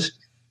shows,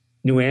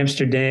 New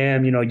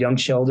Amsterdam, Young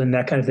Sheldon,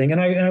 that kind of thing.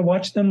 And I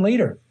watch them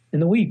later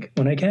in the week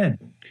when I can.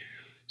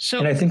 So,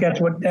 and I think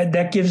that's what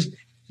that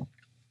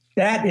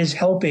is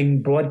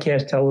helping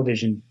broadcast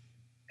television,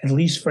 at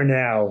least for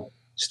now,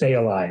 stay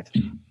alive.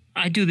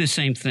 I do the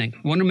same thing.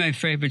 One of my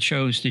favorite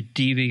shows to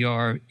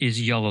DVR is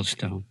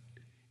Yellowstone.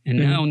 And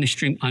now on the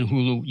stream on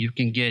Hulu, you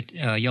can get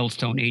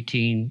Yellowstone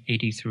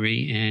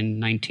 1883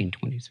 and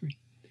 1923.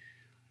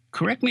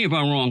 Correct me if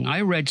I'm wrong. I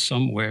read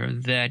somewhere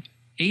that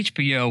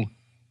HBO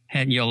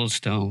had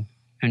Yellowstone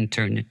and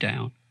turned it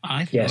down.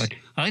 I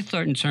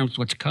thought in terms of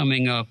what's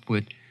coming up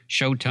with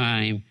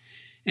Showtime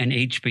and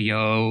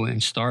HBO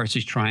and Starz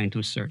is trying to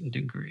a certain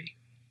degree.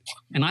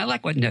 And I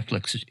like what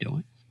Netflix is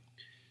doing.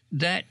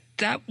 That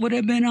would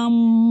have been a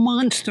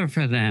monster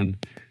for them.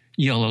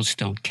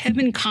 Yellowstone.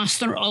 Kevin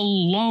Costner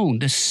alone,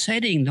 the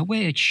setting, the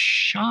way it's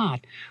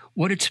shot,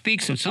 what it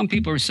speaks of. Some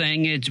people are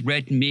saying it's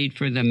red meat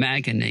for the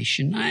MAGA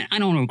nation. I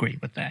don't agree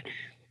with that.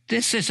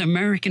 This is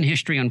American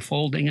history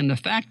unfolding, and the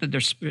fact that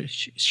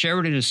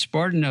Sheridan is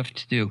smart enough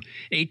to do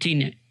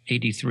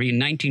 1883 and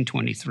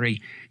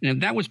 1923, and if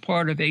that was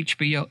part of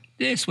HBO,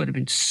 this would have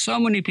been so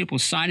many people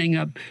signing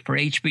up for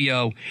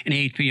HBO and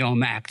HBO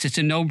Max. It's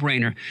a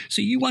no-brainer.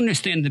 So you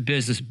understand the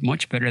business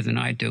much better than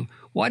I do.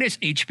 Why does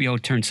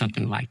HBO turn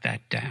something like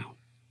that down?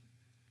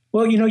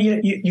 Well,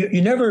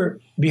 you never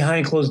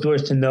behind closed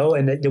doors to know,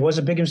 and there was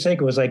a big mistake.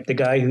 It was like the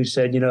guy who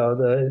said,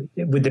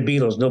 with the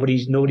Beatles,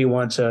 nobody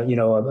wants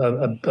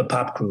a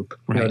pop group,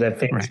 right, that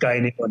famous guy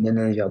in England, and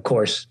then of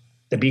course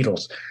the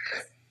Beatles.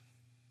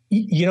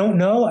 You don't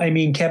know. I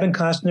mean, Kevin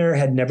Costner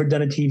had never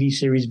done a TV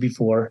series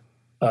before.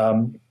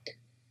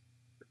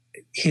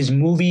 His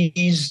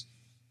movies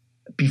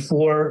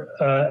before.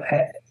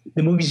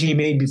 The movies he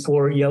made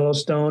before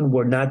Yellowstone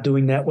were not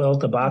doing that well at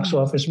the box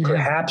office.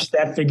 Perhaps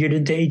that figured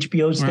into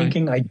HBO's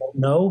thinking. I don't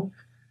know.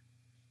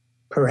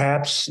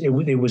 Perhaps it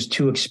was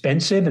too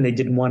expensive and they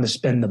didn't want to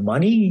spend the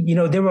money.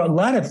 There were a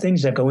lot of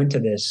things that go into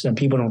this and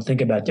people don't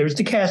think about. There's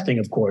the casting,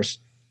 of course,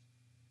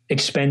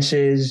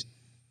 expenses,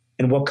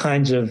 and what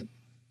kinds of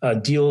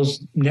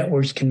deals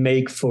networks can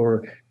make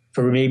for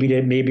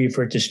maybe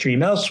for it to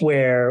stream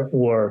elsewhere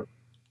or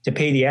to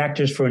pay the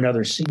actors for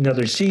another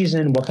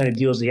season. What kind of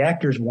deals the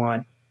actors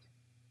want.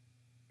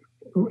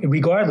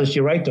 Regardless,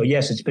 you're right, though.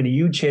 Yes, it's been a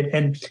huge hit.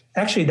 And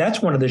actually, that's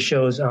one of the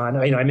shows on,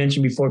 I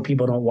mentioned before,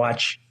 people don't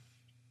watch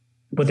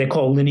what they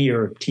call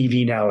linear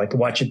TV now, like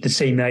watch it the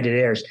same night it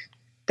airs.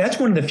 That's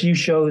one of the few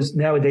shows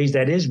nowadays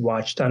that is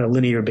watched on a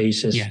linear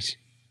basis. Yes.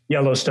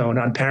 Yellowstone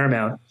on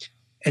Paramount,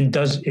 and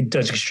does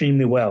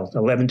extremely well.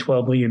 11,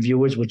 12 million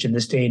viewers, which in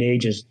this day and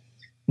age is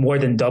more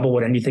than double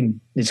what anything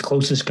its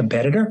closest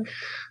competitor.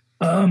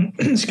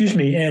 Excuse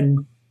me.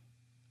 And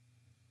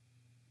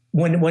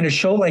when a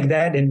show like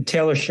that, and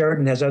Taylor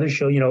Sheridan has other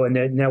show,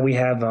 and now we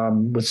have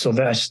with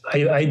Sylvester.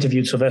 I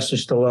interviewed Sylvester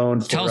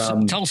Stallone for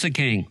Tulsa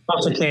King.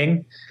 Tulsa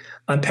King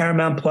on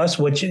Paramount Plus,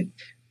 which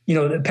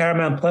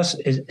Paramount Plus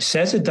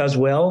says it does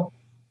well.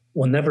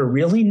 We'll never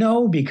really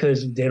know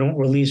because they don't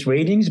release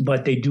ratings,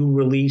 but they do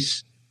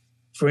release.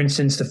 For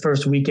instance, the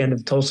first weekend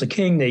of Tulsa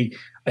King,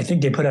 I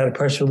think they put out a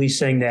press release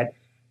saying that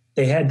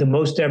they had the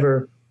most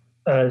ever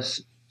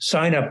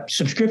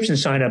subscription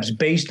signups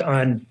based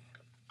on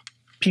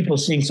people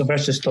seeing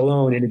Sylvester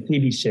Stallone in a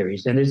TV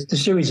series, and the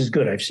series is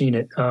good. I've seen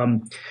it,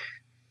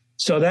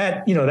 so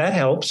that that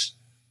helps.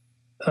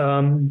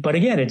 But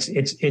again,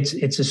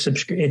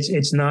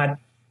 it's not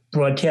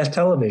broadcast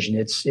television.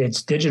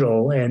 It's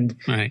digital, and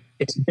right.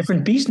 It's a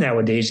different beast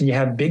nowadays. And you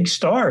have big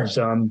stars.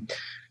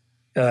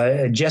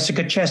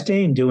 Jessica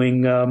Chastain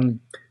doing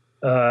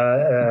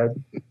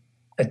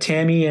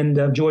Tammy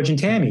and George and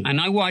Tammy.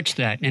 And I watched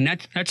that, and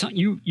that's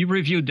you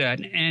reviewed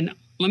that. And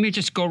let me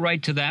just go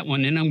right to that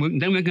one, and then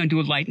we're going to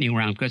do a lightning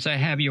round because I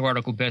have your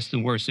article, Best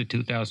and Worst of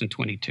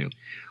 2022.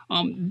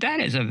 That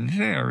is a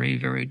very,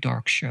 very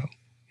dark show.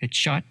 It's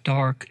shot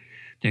dark.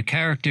 The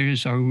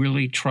characters are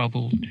really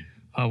troubled.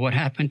 What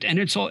happened? And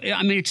it's all,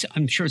 I mean,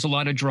 I'm sure there's a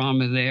lot of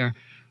drama there,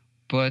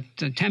 but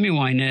Tammy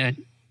Wynette,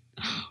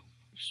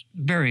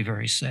 very,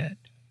 very sad.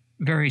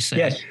 Very sad.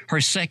 Yes. Her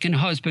second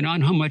husband, I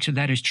don't know how much of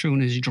that is true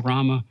in his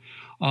drama.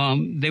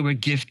 They were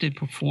gifted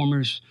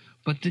performers,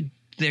 but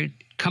they're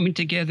coming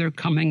together,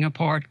 coming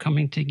apart,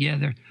 coming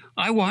together.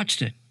 I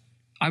watched it.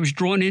 I was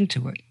drawn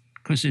into it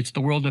because it's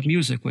the world of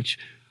music, which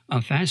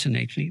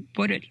fascinates me.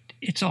 But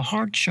it's a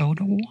hard show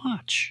to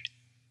watch.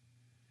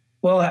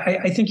 Well,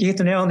 I think you hit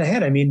the nail on the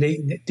head. I mean,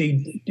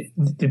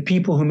 the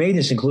people who made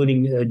this,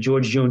 including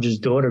George Jones's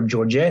daughter,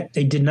 Georgette,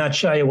 they did not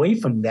shy away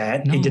from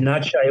that. No. They did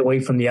not shy away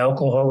from the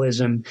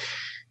alcoholism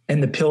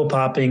and the pill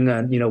popping,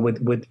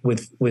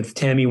 with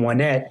Tammy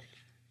Wynette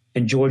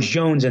and George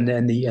Jones, and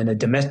the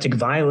domestic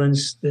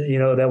violence,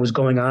 that was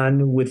going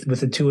on with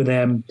the two of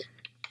them.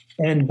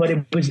 But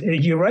it was,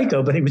 you're right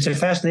though, but it was a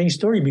fascinating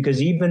story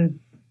because even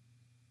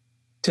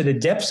to the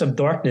depths of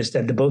darkness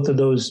that both of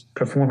those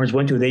performers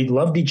went to, they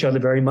loved each other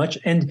very much.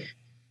 And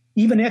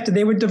even after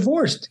they were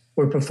divorced,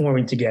 were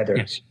performing together.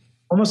 Yes.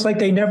 Almost like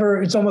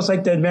it's almost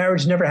like the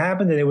marriage never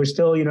happened and they were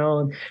still,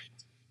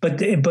 but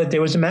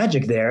there was a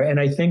magic there. And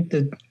I think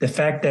that the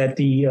fact that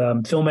the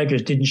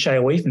filmmakers didn't shy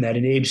away from that,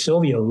 and Abe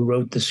Silvio, who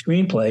wrote the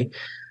screenplay,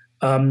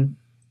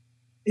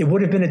 it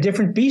would have been a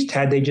different beast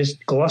had they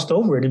just glossed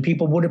over it, and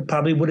people would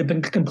have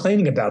been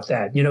complaining about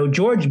that.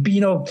 George,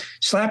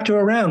 slapped her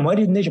around. Why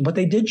didn't they? But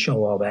they did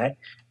show all that,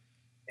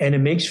 and it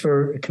makes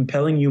for a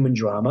compelling human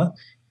drama.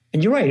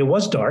 And you're right, it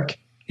was dark,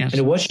 yes. And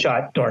it was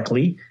shot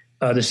darkly,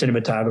 the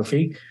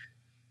cinematography.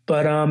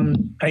 But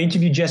I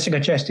interviewed Jessica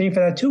Chastain for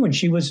that too, and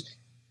she was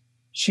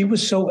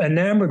so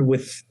enamored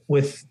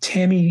with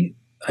Tammy.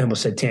 I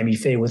almost said Tammy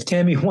Faye, with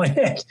Tammy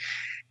Wynette,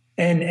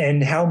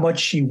 and how much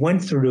she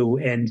went through,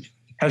 and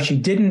how she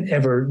didn't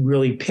ever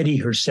really pity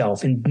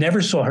herself and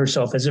never saw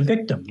herself as a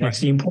victim. That's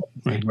right. The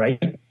important thing,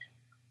 right?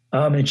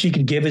 And she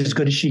could give as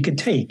good as she could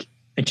take.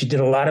 And she did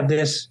a lot of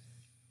this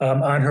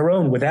on her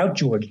own without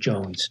George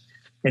Jones,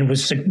 and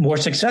was more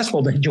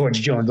successful than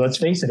George Jones, let's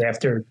face it,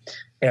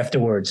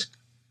 afterwards.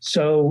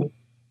 So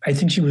I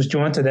think she was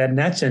drawn to that in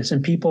that sense.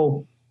 And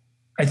people,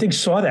 I think,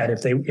 saw that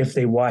if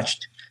they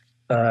watched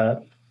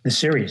the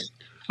series.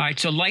 All right,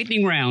 so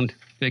lightning round,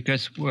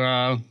 because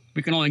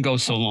we can only go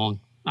so long.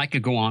 I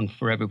could go on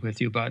forever with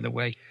you, by the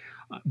way.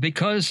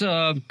 Because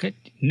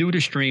new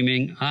to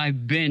streaming, I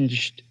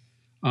binged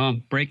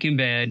Breaking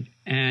Bad,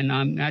 and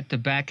I'm at the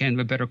back end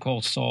of Better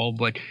Call Saul,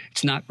 but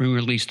it's not been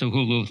released to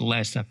Hulu, the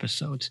last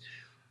episodes.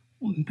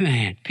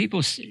 Man,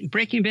 people,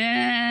 Breaking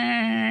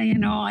Bad,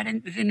 I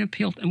didn't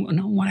appeal.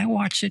 When I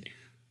watched it,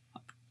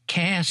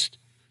 cast,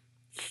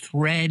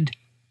 thread,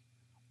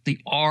 the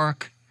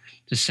arc,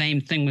 the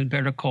same thing with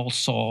Better Call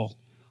Saul.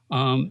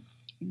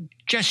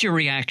 Just your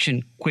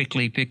reaction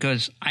quickly,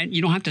 because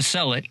you don't have to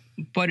sell it,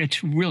 but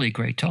it's really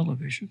great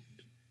television.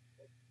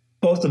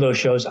 Both of those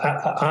shows,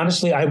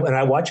 honestly, when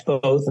I watched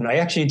both, and I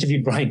actually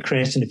interviewed Bryan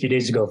Cranston a few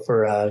days ago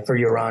for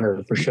Your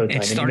Honor for Showtime.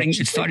 It's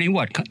starting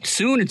what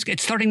soon?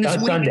 It's starting this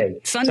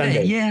week.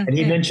 Sunday, yeah. And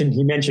he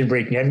mentioned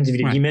Breaking. I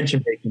interviewed him. He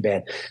mentioned Breaking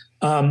Bad.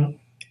 I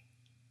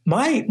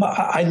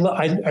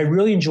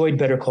really enjoyed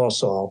Better Call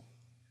Saul.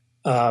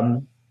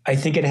 I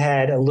think it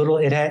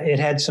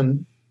had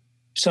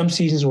some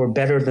seasons were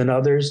better than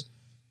others,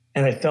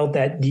 and I felt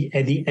that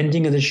the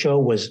ending of the show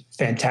was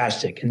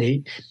fantastic.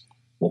 And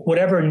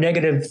whatever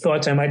negative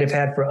thoughts I might have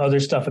had for other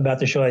stuff about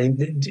the show, I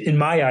think in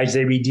my eyes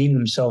they redeemed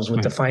themselves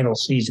with the final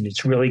season.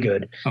 It's really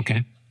good.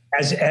 Okay,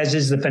 as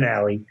is the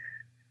finale.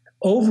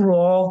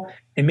 overall,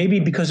 and maybe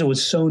because it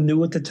was so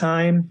new at the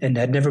time and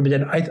had never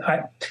been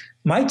done,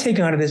 my take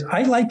on it is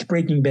I liked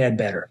Breaking Bad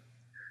better.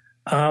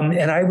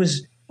 And I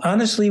was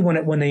honestly,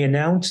 when they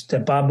announced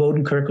that Bob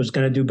Odenkirk was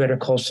going to do Better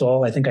Call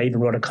Saul, I think I even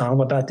wrote a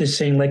column about this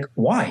saying, like,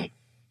 why?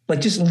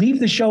 Like, just leave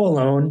the show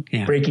alone,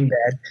 Breaking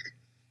Bad.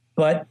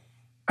 But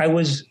I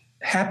was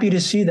happy to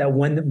see that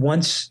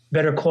once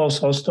Better Call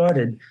Saul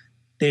started,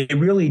 they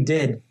really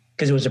did,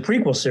 because it was a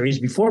prequel series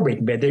before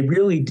Breaking Bad, they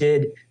really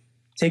did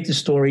take the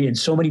story in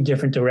so many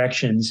different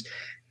directions.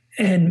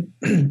 And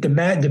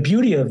the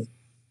beauty of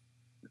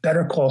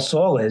Better Call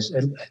Saul is,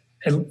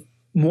 and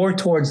more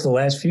towards the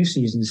last few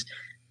seasons,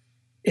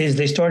 is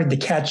they started to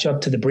catch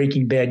up to the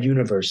Breaking Bad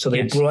universe. So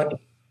they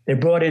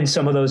brought in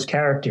some of those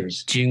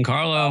characters.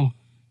 Giancarlo.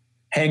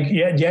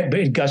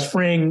 Hank, Gus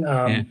Fring,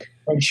 Hank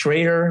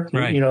Schrader,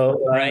 right.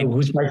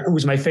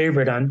 who's my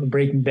favorite on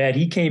Breaking Bad.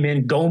 He came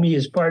in. Gomi,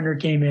 his partner,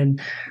 came in,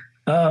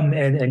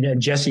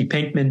 and Jesse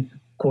Pinkman.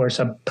 Of course,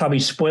 I'm probably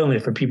spoiling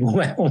it for people who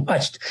haven't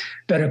watched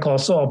Better Call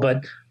Saul,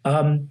 but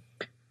and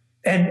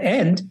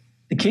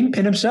the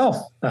Kingpin himself,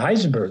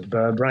 Heisenberg,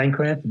 Bryan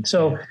Cranston.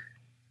 So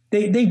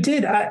they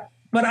did.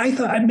 But I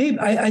thought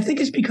I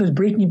think it's because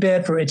Breaking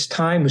Bad, for its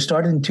time, was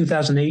started in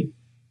 2008.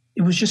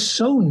 It was just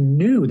so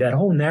new, that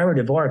whole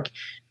narrative arc.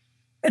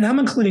 And I'm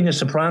including The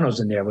Sopranos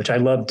in there, which I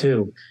love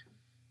too.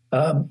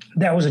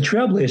 That was a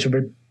trailblazer.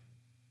 But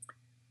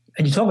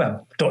and you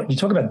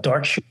talk about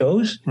dark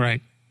shows,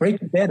 right?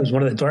 Breaking Bad was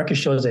one of the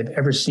darkest shows I've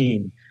ever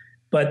seen.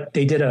 But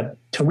they did a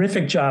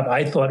terrific job,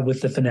 I thought,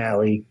 with the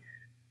finale.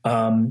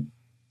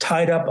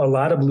 Tied up a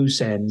lot of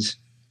loose ends,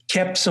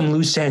 kept some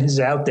loose ends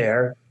out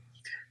there,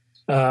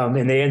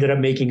 and they ended up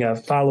making a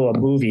follow-up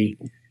movie,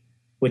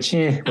 which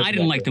I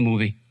didn't like the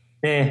movie.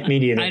 Me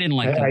neither. I didn't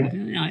like the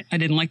movie. I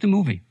didn't like the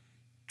movie.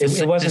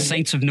 It wasn't the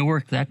Saints of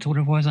Newark. That's what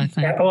it was, I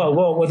think.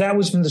 Well, that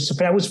was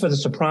for the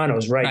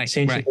Sopranos, right?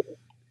 Saints right.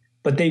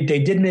 But they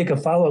did make a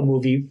follow-up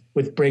movie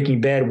with Breaking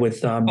Bad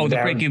with the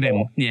Breaking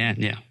Bad.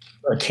 Yeah.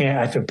 Or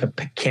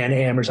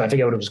Can-Am, or I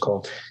forget what it was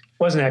called.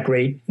 Wasn't that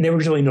great? And there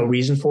was really no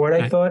reason for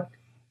it, I thought.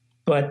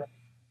 But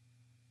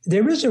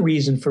there is a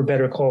reason for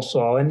Better Call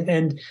Saul,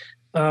 and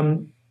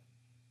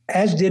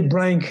as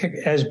Bryan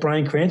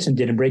Cranston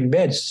did in Breaking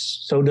Bad,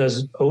 so did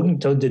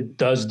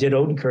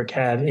Odenkirk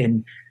have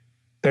in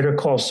Better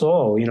Call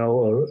Saul.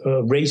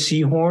 Ray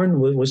Seahorn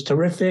was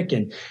terrific,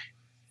 and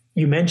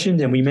we mentioned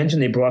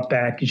they brought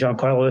back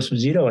Giancarlo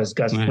Esposito as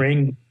Gus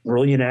Fring,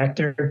 brilliant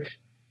actor.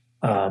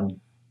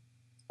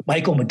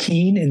 Michael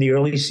McKean in the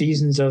early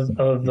seasons of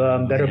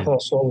Better Call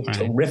Saul was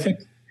terrific.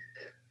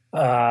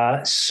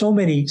 So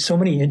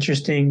many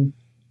interesting,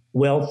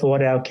 well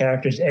thought out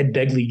characters. Ed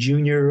Begley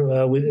Jr.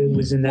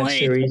 was in that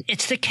series.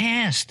 It's the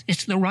cast.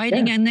 It's the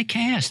writing and the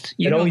cast.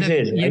 It always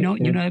is. You know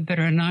that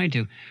better than I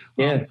do.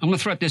 Yeah. I'm going to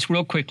throw out this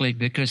real quickly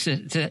because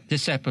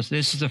this episode,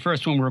 this is the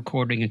first one we're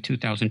recording in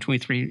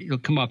 2023. It'll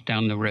come up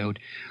down the road.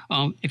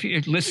 If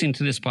you're listening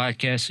to this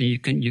podcast, and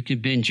you can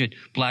binge it.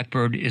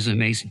 Blackbird is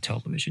amazing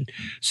television.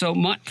 So,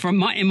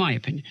 in my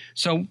opinion,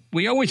 so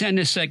we always end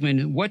this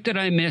segment. What did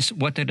I miss?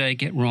 What did I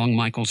get wrong?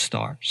 Michael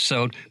Starr.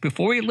 So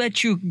before we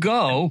let you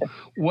go,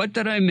 what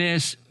did I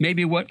miss?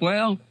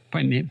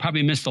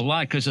 Probably missed a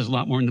lot because there's a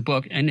lot more in the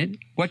book. And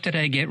what did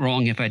I get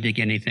wrong if I did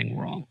get anything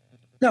wrong?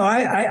 No,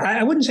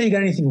 I wouldn't say you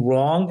got anything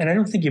wrong, and I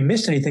don't think you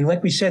missed anything.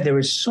 Like we said, there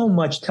was so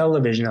much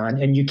television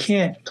on, and you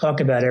can't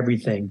talk about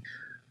everything.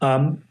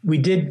 We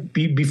did,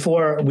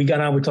 before we got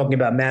on, we're talking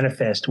about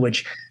Manifest,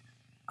 which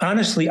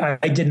honestly, I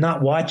did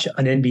not watch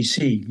on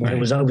NBC. When it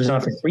was on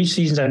for 3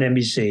 seasons on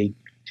NBC,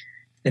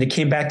 and it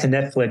came back to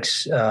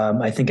Netflix,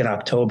 I think in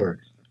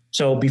October.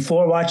 So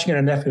before watching it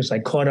on Netflix, I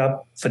caught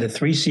up for the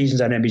 3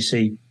 seasons on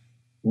NBC,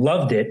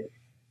 loved it.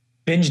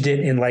 Binged it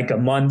in like a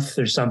month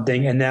or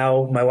something, and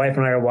now my wife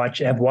and I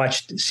have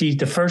watched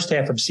the first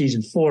half of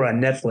season 4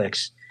 on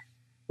Netflix,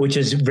 which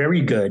is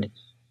very good,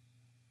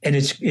 and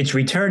it's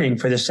returning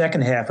for the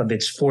second half of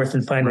its 4th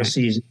and final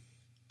season,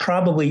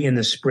 probably in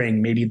the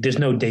spring. Maybe there's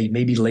no date,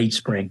 maybe late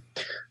spring,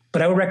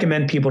 but I would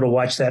recommend people to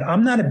watch that.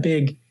 I'm not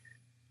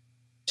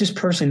just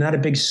personally not a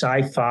big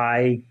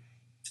sci-fi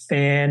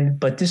fan,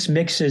 but this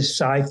mixes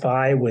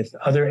sci-fi with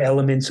other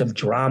elements of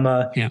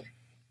drama,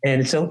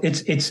 and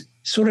it's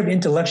sort of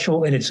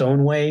intellectual in its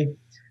own way.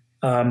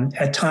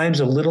 At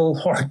times a little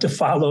hard to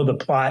follow the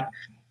plot.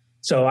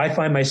 So I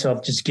find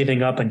myself just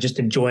giving up and just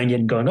enjoying it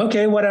and going,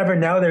 okay, whatever.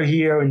 Now they're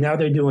here and now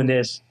they're doing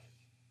this.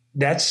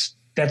 That's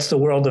the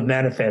world of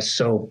Manifest.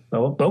 So,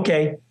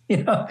 okay,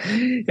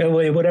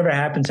 whatever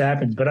happens,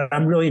 happens. But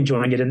I'm really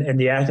enjoying it. And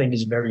the acting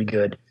is very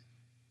good.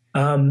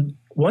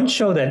 One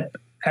show that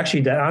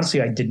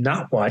honestly I did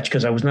not watch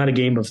because I was not a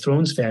Game of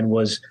Thrones fan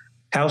was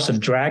House of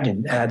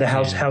Dragon,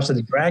 House of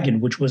the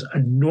Dragon, which was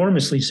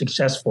enormously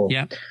successful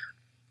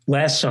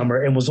last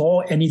summer and was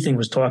all anything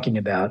was talking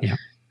about,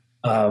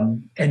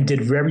 and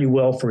did very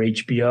well for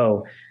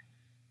HBO.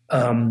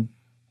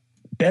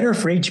 Better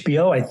for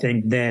HBO, I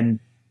think, than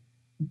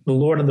The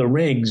Lord of the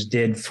Rings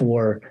did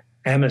for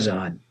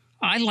Amazon.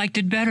 I liked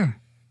it better.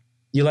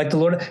 You like The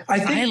Lord?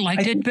 I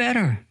liked it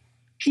better.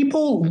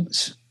 People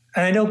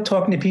and I know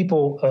talking to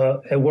people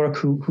at work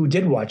who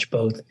did watch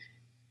both,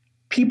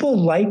 people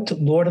liked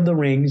Lord of the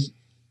Rings,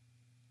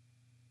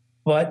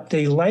 but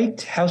they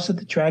liked House of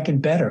the Dragon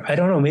better. I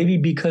don't know, maybe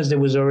because there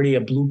was already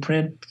a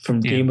blueprint from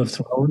Game of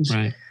Thrones.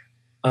 Right.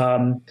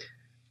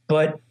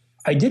 But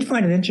I did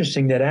find it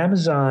interesting that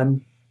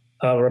Amazon,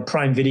 or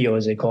Prime Video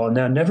as they call it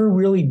now, never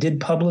really did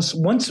publish.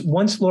 Once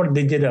Lord,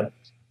 they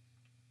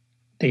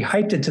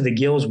hyped it to the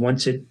gills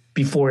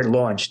before it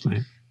launched.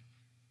 Right.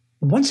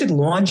 Once it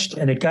launched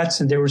and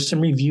there were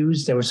some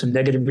reviews, there were some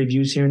negative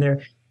reviews here and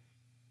there.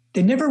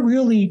 They never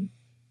really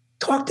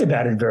talked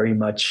about it very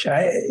much.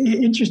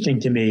 Interesting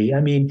to me.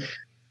 I mean,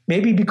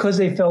 maybe because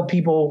they felt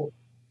the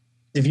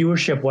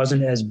viewership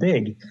wasn't as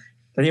big.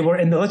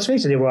 And let's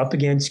face it, they were up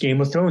against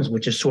Game of Thrones,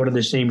 which is sort of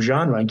the same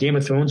genre. And Game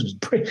of Thrones was,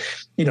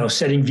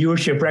 setting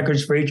viewership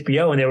records for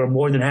HBO, and they were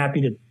more than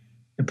happy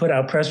to put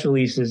out press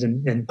releases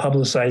and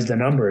publicize the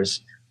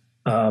numbers.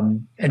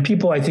 And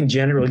people, I think,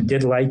 generally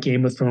did like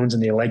Game of Thrones,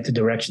 and they liked the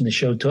direction the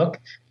show took.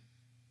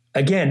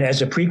 Again,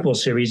 as a prequel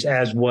series,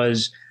 as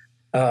was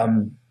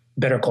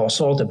Better Call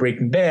Saul to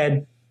Breaking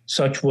Bad,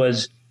 such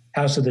was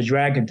House of the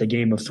Dragon to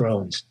Game of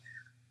Thrones.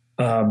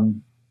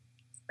 You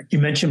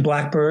mentioned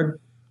Blackbird.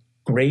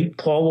 Great.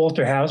 Paul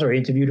Walter Hauser, I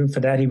interviewed him for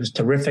that. He was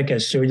terrific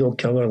as serial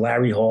killer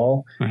Larry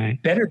Hall. Right.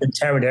 Better than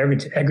Taron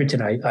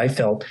Egerton, I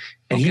felt.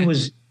 And he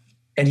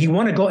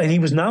won and he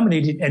was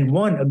nominated and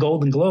won a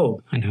Golden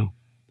Globe. I know.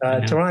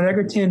 Taron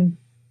Egerton,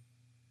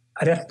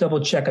 I'd have to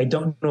double check. I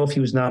don't know if he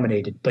was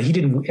nominated, but he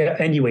didn't.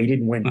 Anyway, he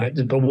didn't win. Right.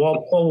 But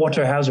Paul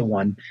Walter Hauser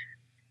won.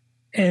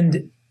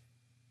 And,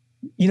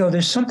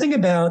 there's something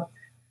about,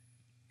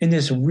 in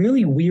this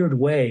really weird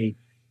way,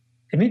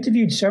 I've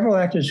interviewed several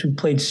actors who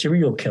played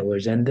serial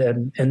killers, and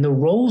the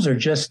roles are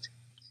just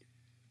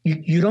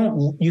you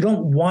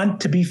don't want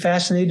to be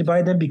fascinated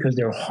by them because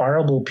they're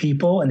horrible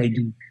people and they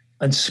do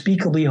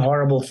unspeakably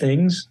horrible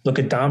things. Look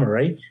at Dahmer,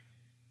 right?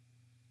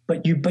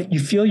 But you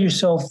feel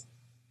yourself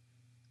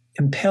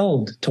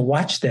impelled to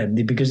watch them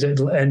because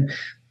Paul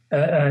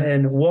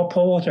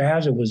Walter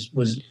Hauser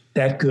was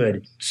that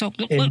good. So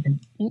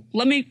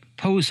let me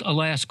pose a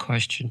last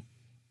question.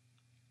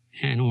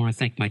 And I want to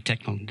thank my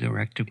technical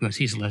director because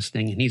he's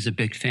listening and he's a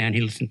big fan.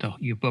 He listened to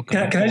your book.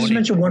 Can I just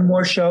mention one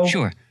more show?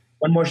 Sure.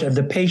 One more show,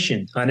 The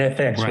Patient on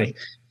FX with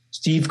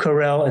Steve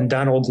Carell and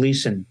Donald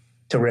Gleason.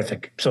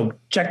 Terrific. So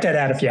check that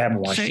out if you haven't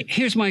watched it.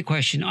 Here's my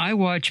question. I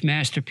watch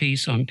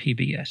Masterpiece on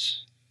PBS,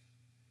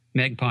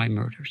 Magpie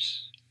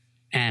Murders,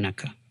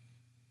 Annika.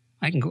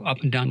 I can go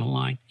up and down the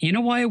line. You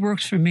know why it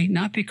works for me?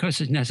 Not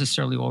because it's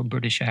necessarily all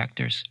British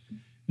actors.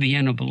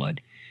 Vienna Blood.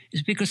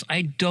 Is because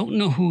I don't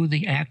know who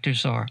the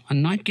actors are.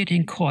 I'm not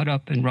getting caught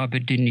up in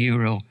Robert De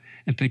Niro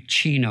and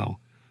Pacino,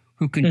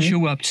 who can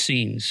chew up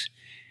scenes.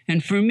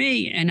 And for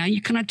me, and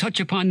you cannot touch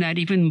upon that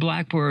even in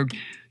Blackbird,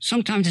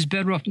 sometimes it's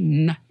better off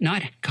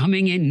not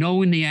coming in,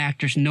 knowing the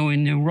actors,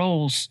 knowing their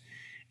roles,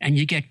 and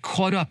you get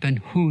caught up in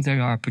who they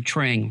are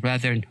portraying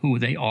rather than who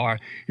they are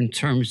in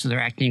terms of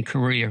their acting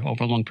career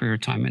over a long period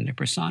of time in their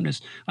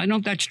personas. I know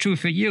that's true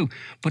for you,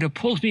 but it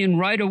pulls me in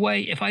right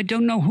away. If I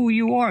don't know who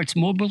you are, it's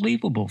more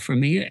believable for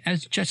me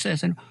as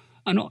an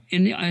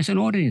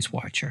audience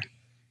watcher.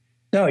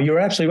 No, you're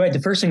absolutely right. The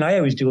first thing I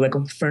always do, like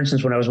for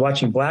instance, when I was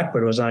watching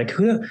Blackbird, was like,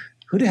 who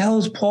the hell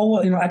is Paul?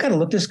 I got to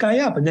look this guy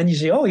up. And then you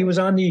say, oh, he was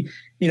on a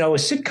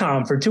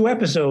sitcom for 2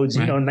 episodes,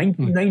 in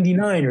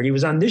 1999, or he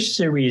was on this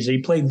series. He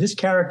played this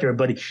character,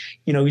 but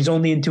he's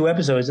only in 2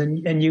 episodes. And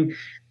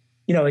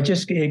it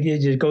just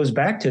goes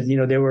back to,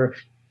 there were,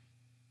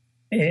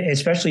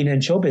 especially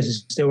in show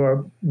business, there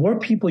were more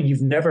people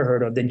you've never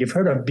heard of than you've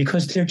heard of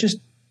because they're just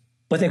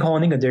what they call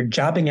in England, they're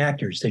jobbing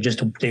actors.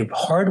 They're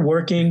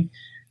hardworking.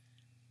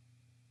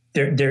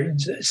 They're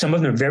some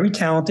of them are very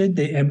talented,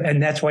 and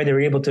that's why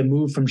they're able to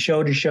move from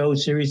show to show,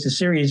 series to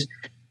series.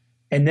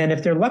 And then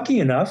if they're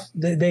lucky enough,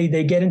 they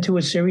get into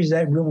a series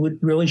that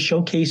really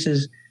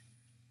showcases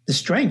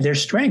their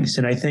strengths.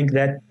 And I think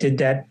I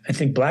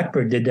think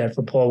Blackbird did that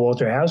for Paul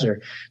Walter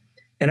Hauser.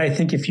 And I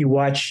think if you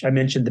watch, I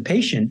mentioned The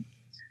Patient,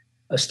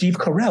 Steve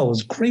Carell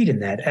was great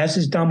in that, as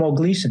is Donald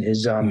Gleason,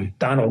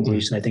 Donald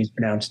Gleason, I think it's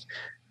pronounced,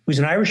 who's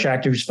an Irish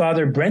actor whose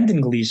father, Brendan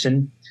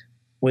Gleeson,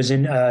 was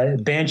in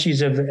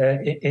Banshees of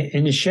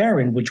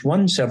Inisherin, which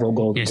won several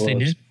Golden Globes. Yes,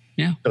 they did.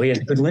 Yeah. So he has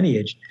a good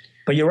lineage.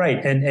 But you're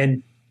right.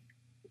 And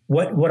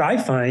what I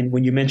find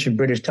when you mention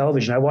British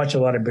television, I watch a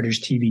lot of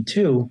British TV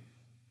too,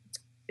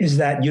 is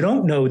that you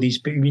don't know these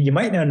people. You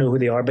might not know who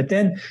they are, but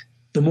then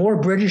the more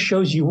British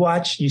shows you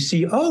watch, you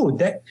see,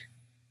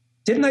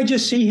 didn't I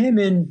just see him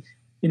in,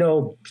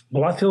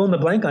 fill in the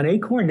blank on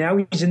Acorn? Now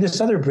he's in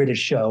this other British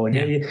show.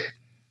 And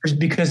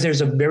because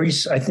there's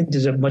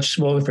a much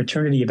smaller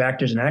fraternity of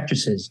actors and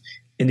actresses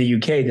in the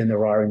UK than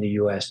there are in the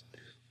US.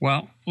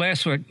 Well,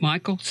 last word,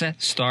 Michael Seth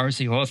Starrs,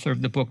 the author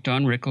of the book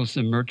Don Rickles,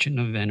 The Merchant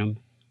of Venom.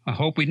 I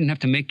hope we didn't have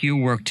to make you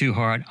work too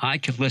hard. I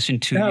could listen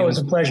to No, you it was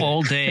a pleasure.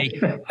 all day.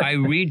 I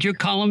read your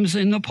columns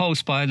in the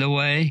Post, by the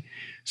way.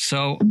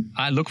 So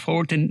I look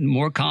forward to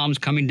more columns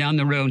coming down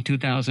the road in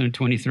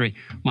 2023.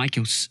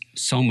 Michael,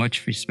 so much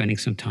for spending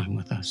some time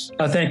with us.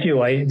 Oh, thank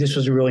you. This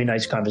was a really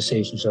nice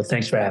conversation. So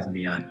thanks for having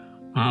me on.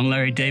 I'm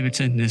Larry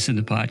Davidson. This is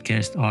the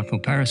podcast Artful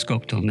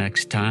Periscope. Till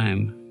next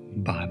time,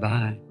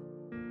 bye-bye.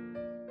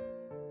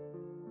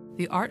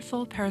 The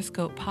Artful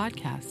Periscope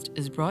podcast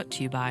is brought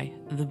to you by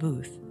The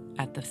Booth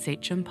at the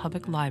Sachem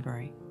Public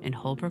Library in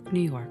Holbrook, New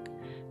York,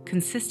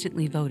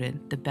 consistently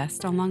voted the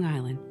best on Long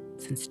Island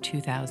since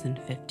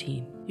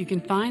 2015. You can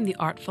find the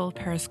Artful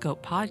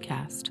Periscope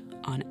podcast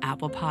on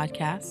Apple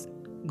Podcasts,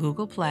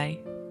 Google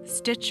Play,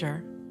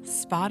 Stitcher,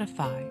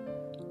 Spotify,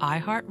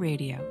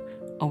 iHeartRadio,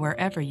 or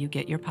wherever you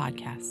get your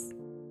podcasts.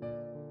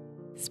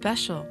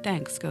 Special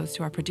thanks goes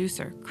to our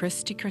producer,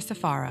 Chris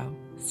DiCristofaro,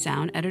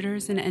 sound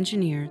editors and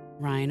engineer,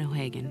 Ryan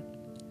O'Hagan.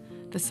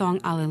 The song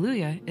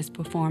Alleluia is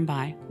performed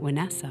by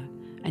Vanessa,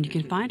 and you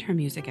can find her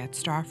music at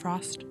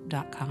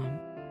starfrost.com.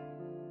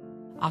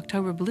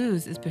 October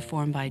Blues is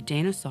performed by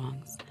Dana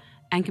Songs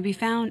and can be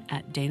found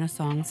at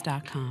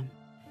danasongs.com.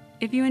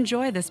 If you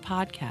enjoy this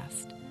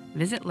podcast,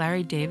 visit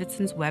Larry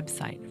Davidson's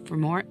website for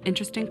more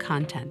interesting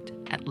content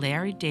at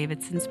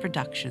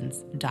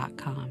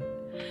larrydavidsonsproductions.com.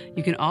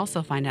 You can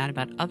also find out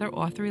about other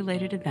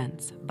author-related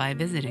events by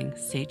visiting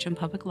Sachem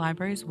Public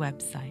Library's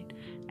website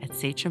at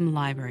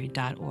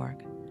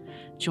sachemlibrary.org.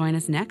 Join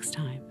us next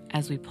time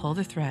as we pull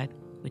the thread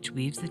which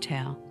weaves the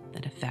tale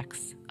that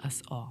affects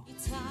us all.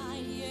 To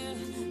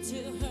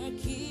her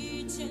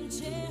kitchen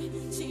chair.